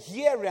said,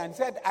 hearing, and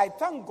said, I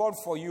thank God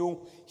for you,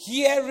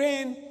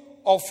 hearing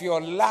of your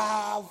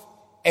love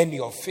and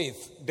your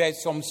faith.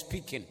 There's some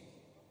speaking.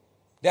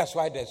 That's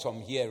why there's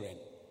some hearing.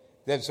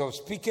 There's some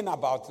speaking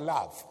about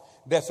love.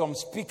 There's some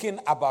speaking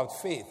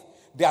about faith.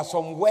 There are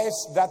some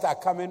words that are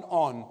coming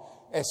on,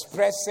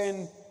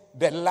 expressing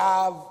the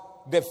love,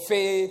 the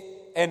faith,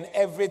 and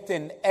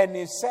everything. And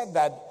he said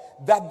that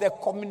the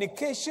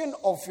communication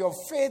of your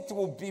faith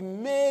will be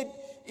made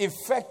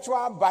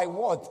effectual by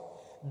what?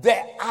 The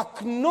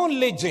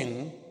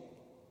acknowledging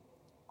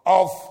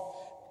of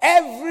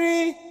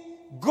every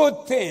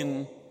good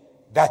thing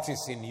that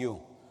is in you.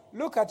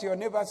 Look at your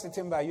neighbor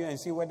sitting by you and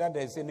see whether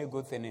there's any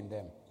good thing in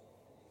them.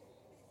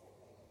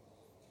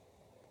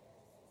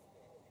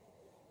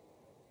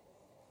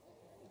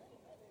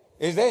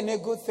 Is there any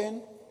good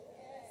thing?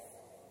 Yes.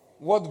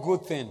 What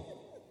good thing?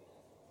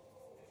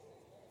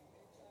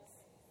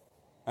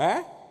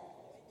 I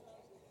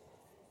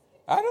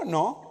don't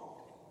know.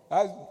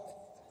 I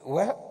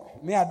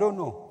don't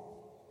know.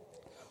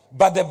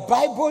 But the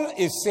Bible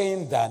is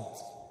saying that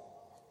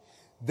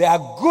there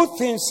are good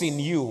things in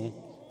you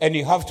and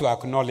you have to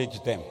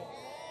acknowledge them.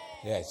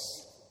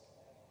 Yes.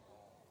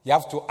 You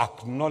have to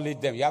acknowledge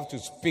them. You have to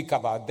speak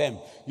about them.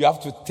 You have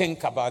to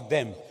think about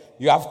them.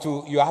 You have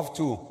to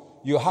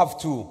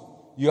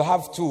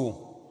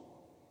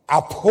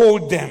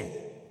uphold them.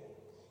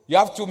 You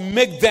have to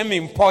make them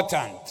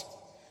important.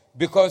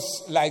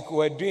 Because like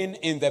we're doing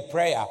in the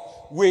prayer,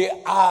 we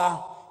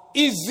are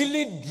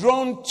easily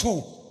drawn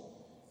to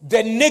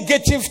the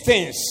negative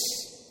things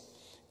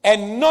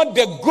and not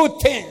the good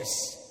things.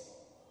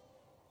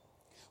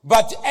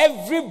 But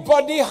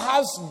everybody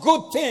has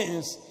good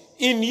things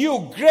in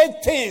you,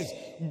 great things.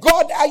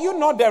 God, are you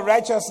not the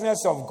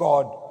righteousness of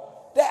God?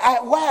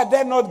 Why are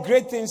there not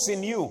great things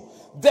in you?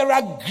 There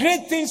are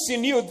great things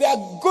in you. There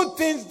are good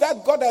things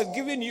that God has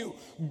given you.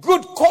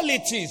 Good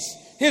qualities.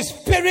 His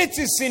Spirit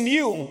is in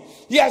you.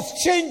 He has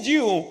changed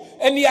you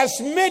and He has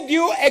made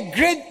you a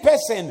great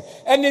person.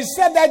 And He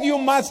said that you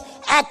must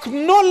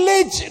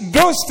acknowledge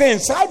those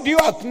things. How do you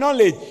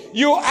acknowledge?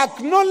 You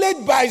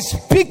acknowledge by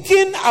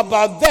speaking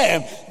about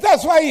them.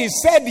 That's why He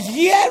said,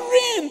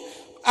 hearing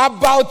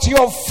about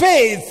your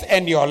faith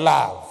and your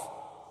love.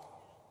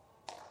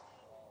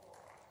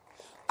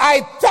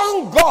 I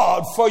thank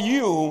God for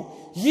you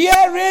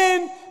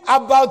hearing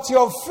about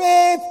your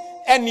faith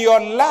and your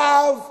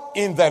love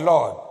in the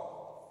Lord.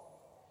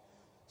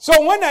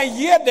 So when I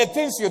hear the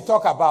things you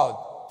talk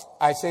about,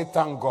 I say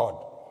thank God.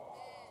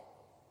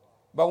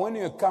 But when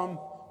you come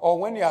or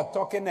when you are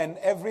talking and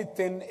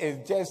everything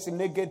is just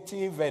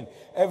negative and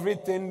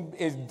everything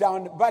is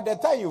down, by the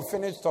time you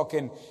finish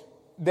talking,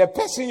 the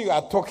person you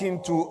are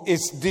talking to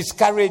is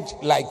discouraged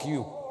like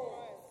you.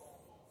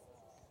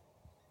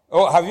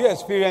 Oh, have you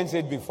experienced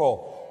it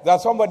before? That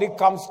somebody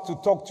comes to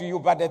talk to you,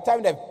 by the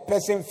time the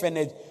person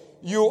finishes,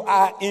 you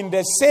are in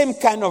the same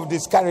kind of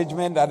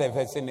discouragement that the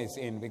person is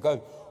in. Because,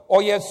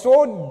 or you're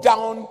so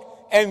down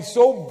and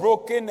so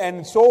broken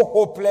and so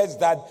hopeless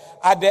that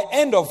at the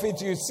end of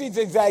it, you see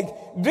it's like,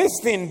 this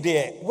thing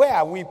there, where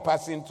are we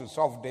passing to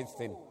solve this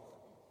thing?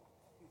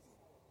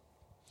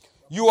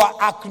 You are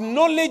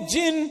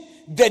acknowledging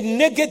the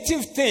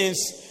negative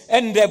things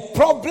and the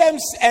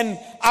problems and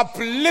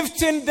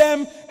uplifting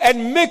them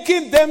and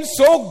making them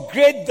so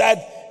great that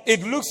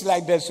it looks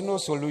like there's no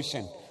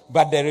solution.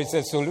 But there is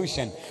a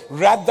solution.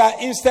 Rather,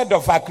 instead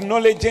of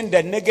acknowledging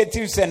the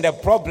negatives and the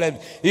problems,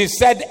 He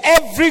said,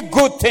 every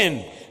good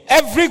thing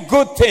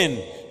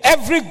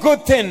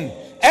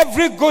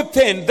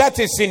that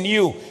is in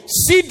you,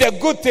 see the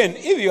good thing.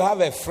 If you have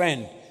a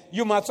friend,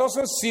 you must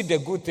also see the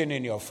good thing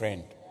in your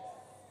friend.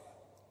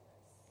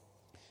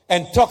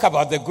 And talk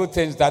about the good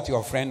things that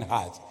your friend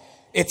has.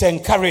 It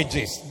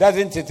encourages,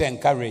 doesn't it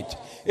encourage?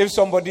 If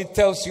somebody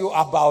tells you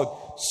about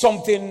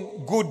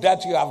something good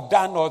that you have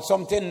done or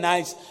something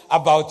nice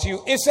about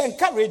you, it's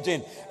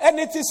encouraging. And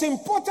it is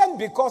important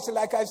because,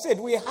 like I said,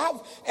 we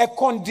have a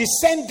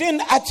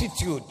condescending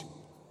attitude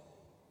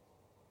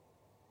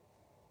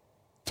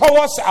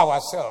towards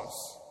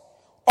ourselves.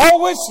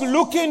 Always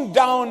looking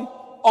down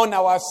on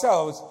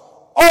ourselves.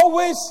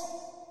 Always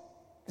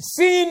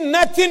seeing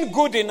nothing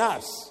good in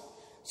us.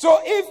 So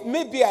if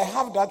maybe I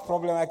have that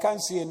problem, I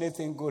can't see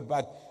anything good,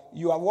 but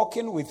you are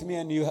walking with me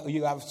and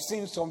you have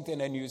seen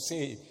something and you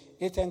say,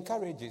 it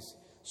encourages.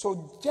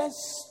 So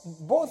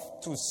just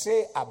both to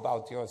say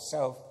about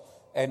yourself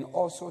and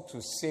also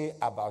to say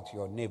about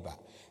your neighbor.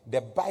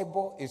 The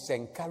Bible is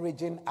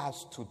encouraging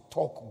us to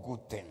talk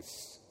good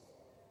things.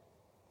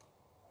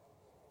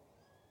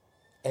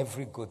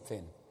 Every good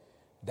thing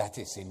that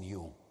is in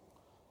you,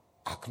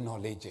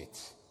 acknowledge it.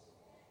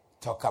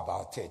 Talk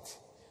about it.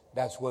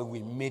 That's where we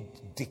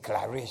made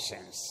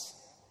declarations.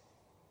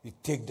 You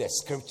take the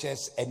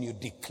scriptures and you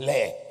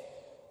declare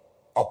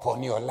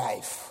upon your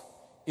life.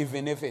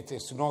 Even if it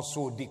is not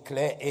so,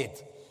 declare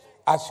it.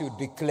 As you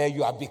declare,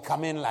 you are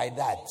becoming like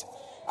that.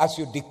 As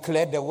you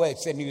declare the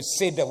words and you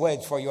say the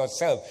words for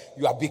yourself,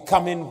 you are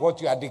becoming what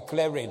you are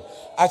declaring.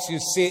 As you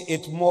say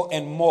it more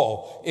and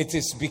more, it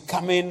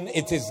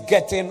is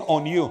getting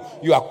on you.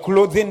 You are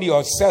clothing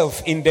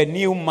yourself in the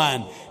new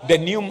man. The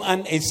new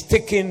man is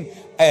taking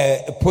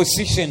a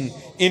position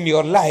in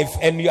your life,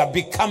 and you are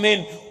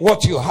becoming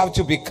what you have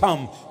to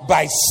become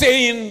by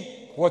saying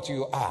what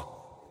you are.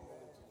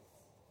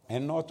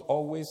 And not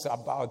always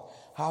about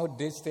how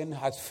this thing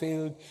has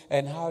failed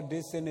and how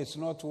this thing is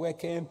not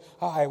working,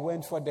 how I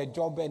went for the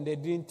job and they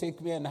didn't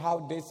take me, and how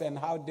this and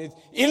how this.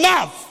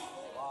 Enough!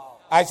 Wow.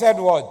 I said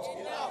what?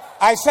 Enough.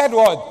 I said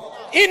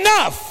what?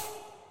 Enough!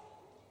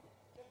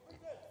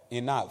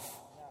 Enough.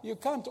 You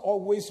can't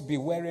always be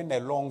wearing a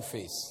long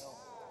face.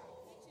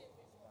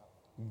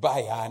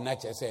 By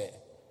not just say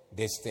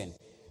this thing.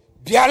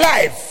 Be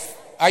alive.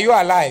 Are you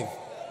alive?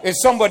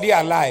 Is somebody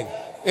alive?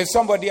 Is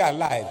somebody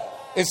alive?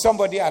 Is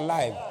somebody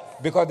alive?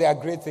 Because there are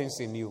great things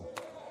in you.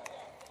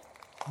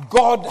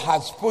 God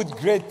has put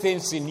great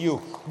things in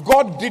you.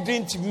 God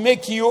didn't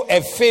make you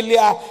a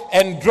failure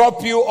and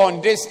drop you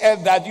on this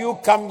earth that you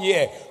come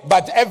here,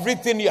 but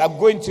everything you are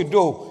going to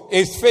do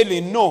is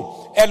failing.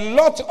 No. A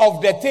lot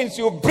of the things,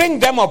 you bring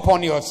them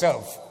upon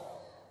yourself.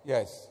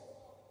 Yes.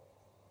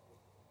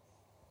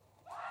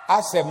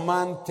 As a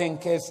man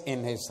thinketh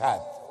in his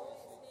heart,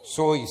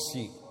 so is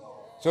he.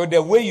 So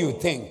the way you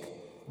think,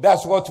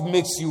 that's what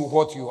makes you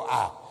what you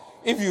are.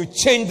 If you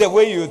change the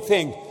way you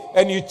think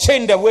and you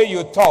change the way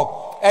you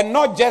talk, and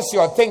not just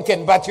your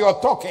thinking, but your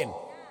talking.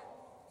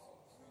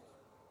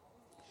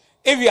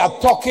 If you are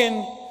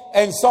talking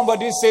and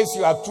somebody says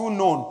you are too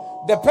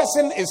known, the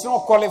person is not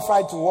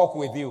qualified to walk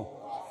with you.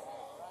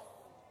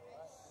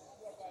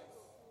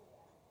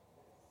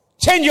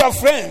 Change your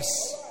friends.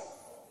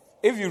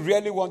 If you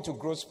really want to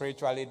grow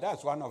spiritually,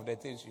 that's one of the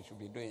things you should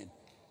be doing.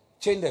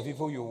 Change the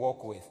people you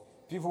walk with.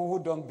 People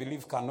who don't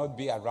believe cannot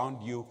be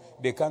around you.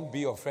 They can't be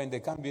your friend. They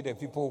can't be the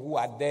people who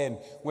are there. And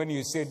when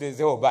you say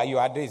this, oh, but you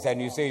are this,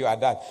 and you say you are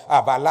that.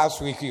 But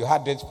last week you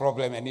had this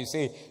problem, and you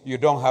say you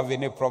don't have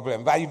any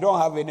problem. But you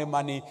don't have any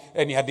money,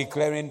 and you are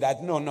declaring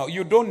that. No,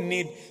 you don't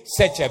need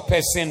such a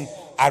person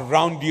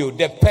around you.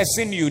 The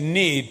person you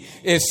need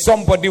is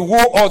somebody who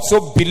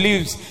also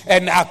believes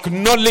and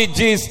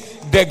acknowledges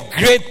the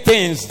great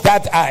things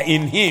that are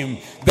in him.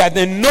 That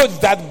they know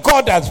that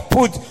God has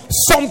put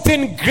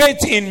something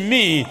great in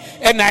me,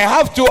 and I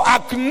have to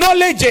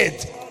acknowledge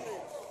it.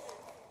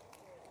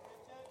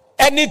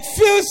 And it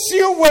fills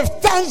you with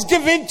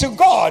thanksgiving to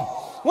God.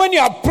 When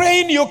you are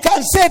praying, you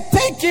can say,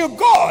 thank you,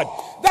 God.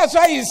 That's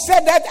why he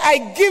said that I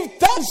give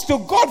thanks to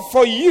God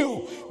for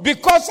you,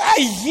 because I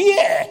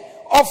hear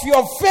of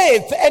your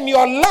faith and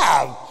your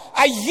love.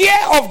 I hear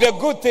of the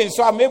good things,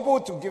 so I'm able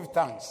to give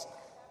thanks.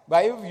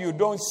 But if you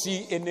don't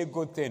see any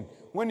good thing,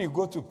 when you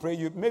go to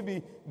pray,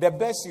 maybe the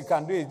best you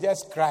can do is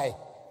just cry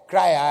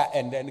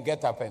and then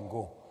get up and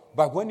go.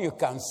 But when you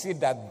can see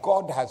that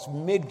God has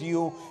made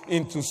you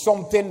into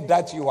something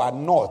that you are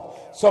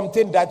not,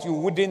 something that you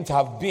wouldn't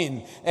have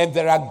been, and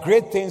there are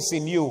great things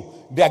in you,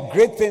 there are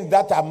great things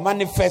that are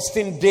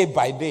manifesting day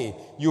by day,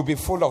 you'll be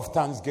full of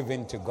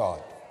thanksgiving to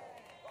God.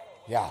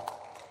 Yeah.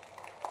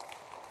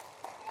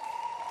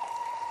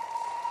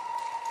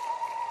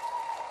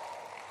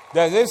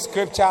 There's this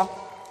scripture.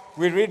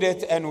 We read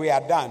it and we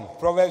are done.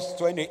 Proverbs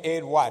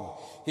 28:1.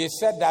 He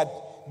said that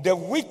the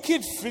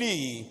wicked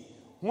flee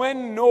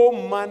when no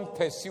man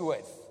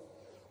pursueth,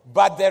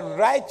 but the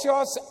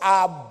righteous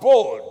are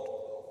bold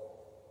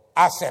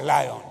as a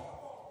lion.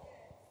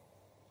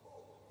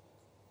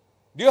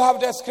 Do you have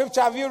the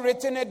scripture? Have you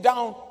written it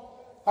down?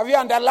 Have you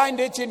underlined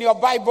it in your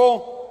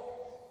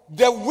Bible?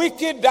 The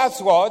wicked does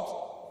what?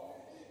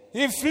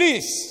 He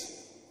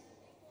flees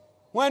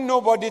when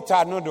nobody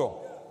tarnodo.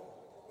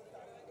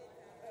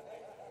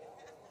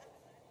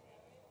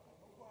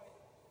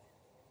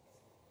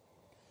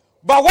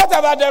 But what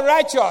about the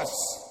righteous?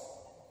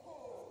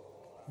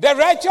 The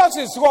righteous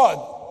is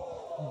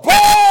what?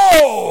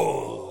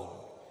 Bold.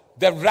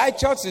 The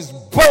righteous is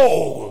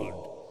bold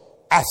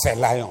as a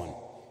lion.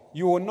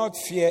 You will not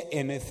fear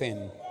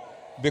anything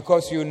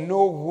because you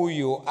know who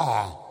you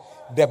are.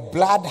 The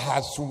blood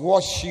has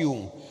washed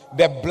you.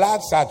 The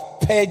blood has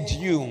purged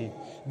you.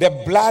 The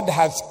blood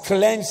has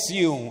cleansed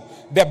you.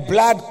 The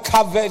blood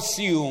covers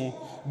you.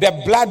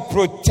 The blood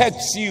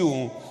protects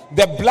you.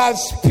 The blood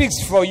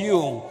speaks for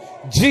you.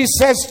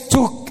 Jesus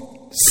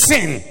took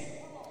sin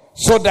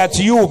so that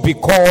you will be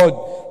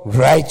called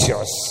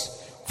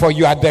righteous. For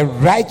you are the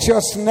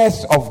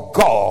righteousness of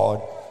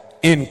God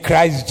in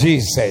Christ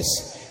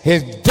Jesus.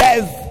 His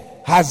death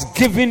has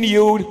given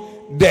you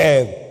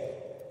the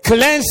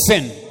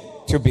cleansing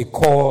to be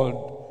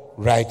called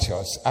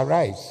righteous.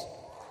 Arise.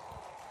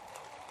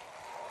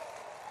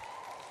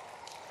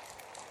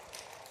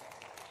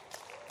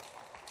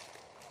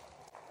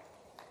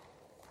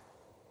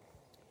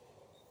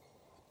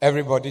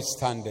 Everybody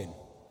standing.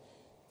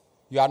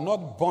 You are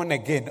not born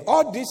again.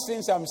 All these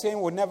things I'm saying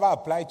will never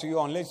apply to you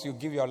unless you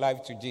give your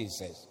life to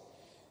Jesus.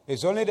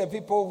 It's only the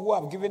people who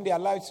have given their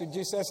lives to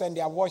Jesus and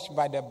they are washed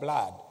by the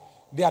blood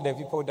They are the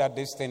people that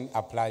this thing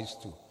applies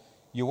to.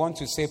 You want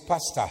to say,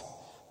 Pastor,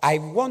 I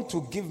want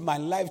to give my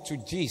life to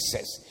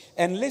Jesus.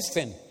 And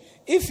listen,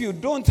 if you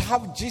don't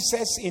have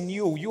Jesus in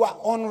you, you are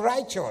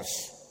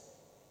unrighteous.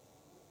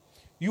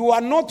 You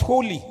are not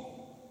holy.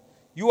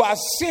 You are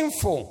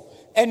sinful.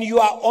 And you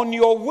are on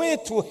your way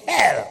to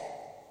hell.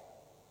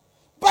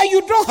 But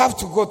you don't have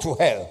to go to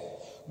hell.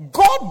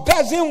 God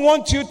doesn't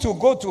want you to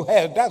go to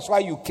hell. That's why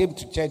you came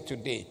to church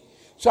today.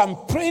 So I'm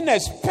praying a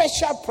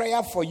special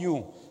prayer for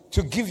you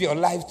to give your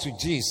life to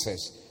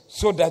Jesus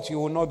so that you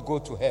will not go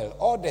to hell.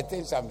 All the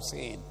things I'm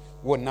saying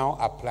will now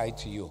apply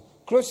to you.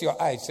 Close your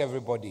eyes,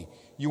 everybody.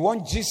 You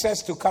want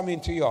Jesus to come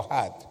into your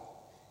heart.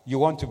 You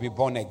want to be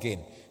born again.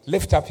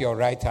 Lift up your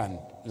right hand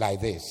like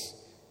this.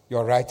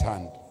 Your right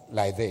hand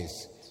like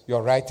this.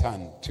 Your right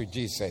hand to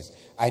Jesus.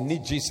 I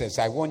need Jesus.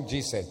 I want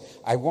Jesus.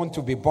 I want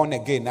to be born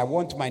again. I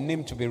want my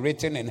name to be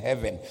written in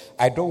heaven.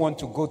 I don't want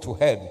to go to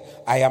hell.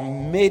 I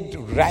am made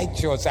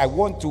righteous. I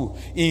want to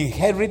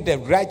inherit the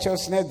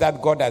righteousness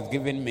that God has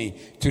given me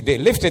today.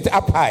 Lift it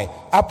up high,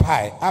 up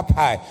high, up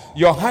high.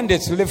 Your hand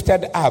is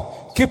lifted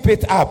up. Keep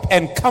it up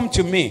and come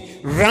to me.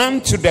 Run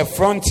to the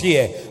front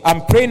here.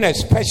 I'm praying a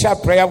special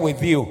prayer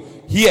with you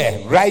here,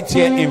 right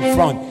here in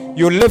front.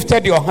 You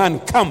lifted your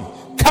hand.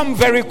 Come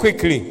very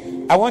quickly.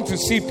 I want to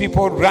see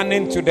people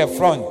running to the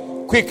front.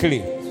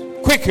 Quickly.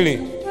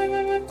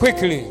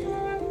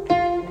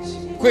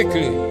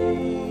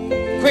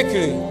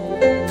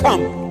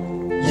 Come.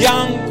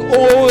 Young,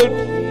 old,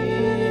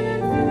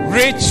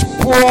 rich,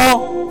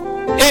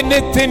 poor,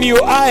 anything you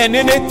are and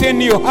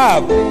anything you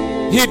have.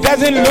 He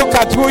doesn't look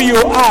at who you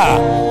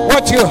are,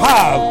 what you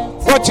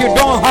have, what you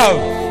don't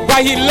have.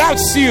 But he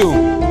loves you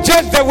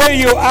just the way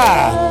you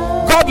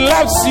are. God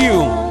loves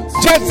you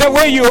just the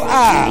way you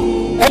are.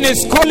 And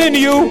is calling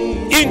you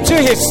into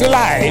his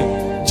life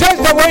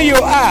just the way you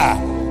are.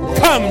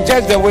 Come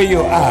just the way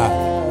you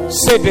are.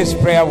 Say this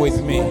prayer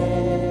with me.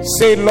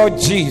 Say, Lord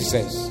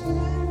Jesus,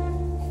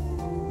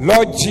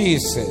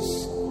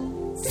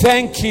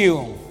 thank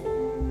you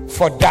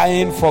for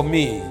dying for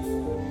me.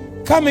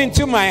 Come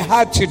into my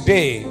heart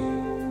today.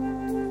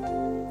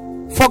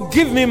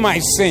 Forgive me my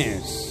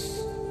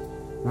sins.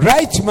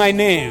 Write my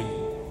name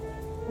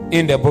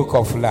in the book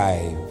of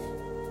life.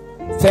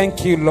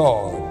 Thank you,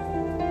 Lord,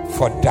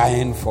 for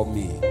dying for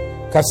me.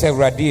 Kase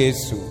Radi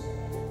Yesu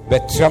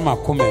betrama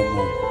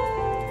kumemu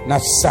na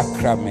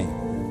sakrame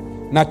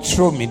na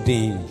tromi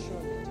din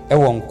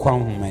ewo nkwa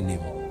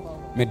homanim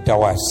me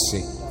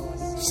dawase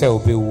se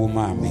obewu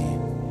mame.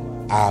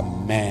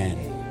 Amen.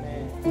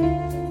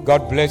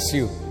 God bless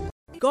you.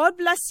 God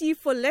bless you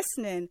for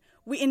listening.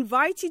 We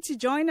invite you to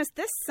join us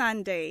this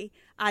Sunday.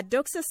 Our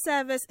Doxa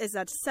service is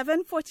at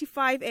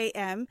 7:45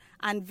 a.m.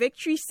 and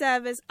Victory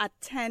service at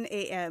 10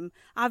 a.m.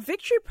 Our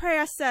Victory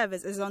prayer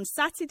service is on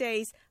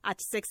Saturdays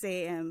at 6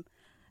 a.m.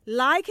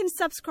 Like and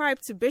subscribe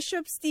to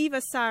Bishop Steve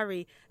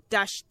Asari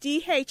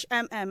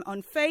DHMM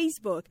on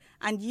Facebook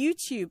and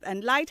YouTube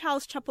and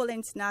Lighthouse Chapel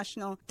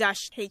International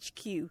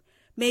HQ.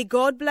 May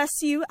God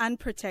bless you and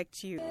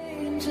protect you.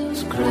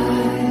 Angels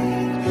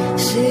cry,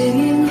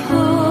 singing.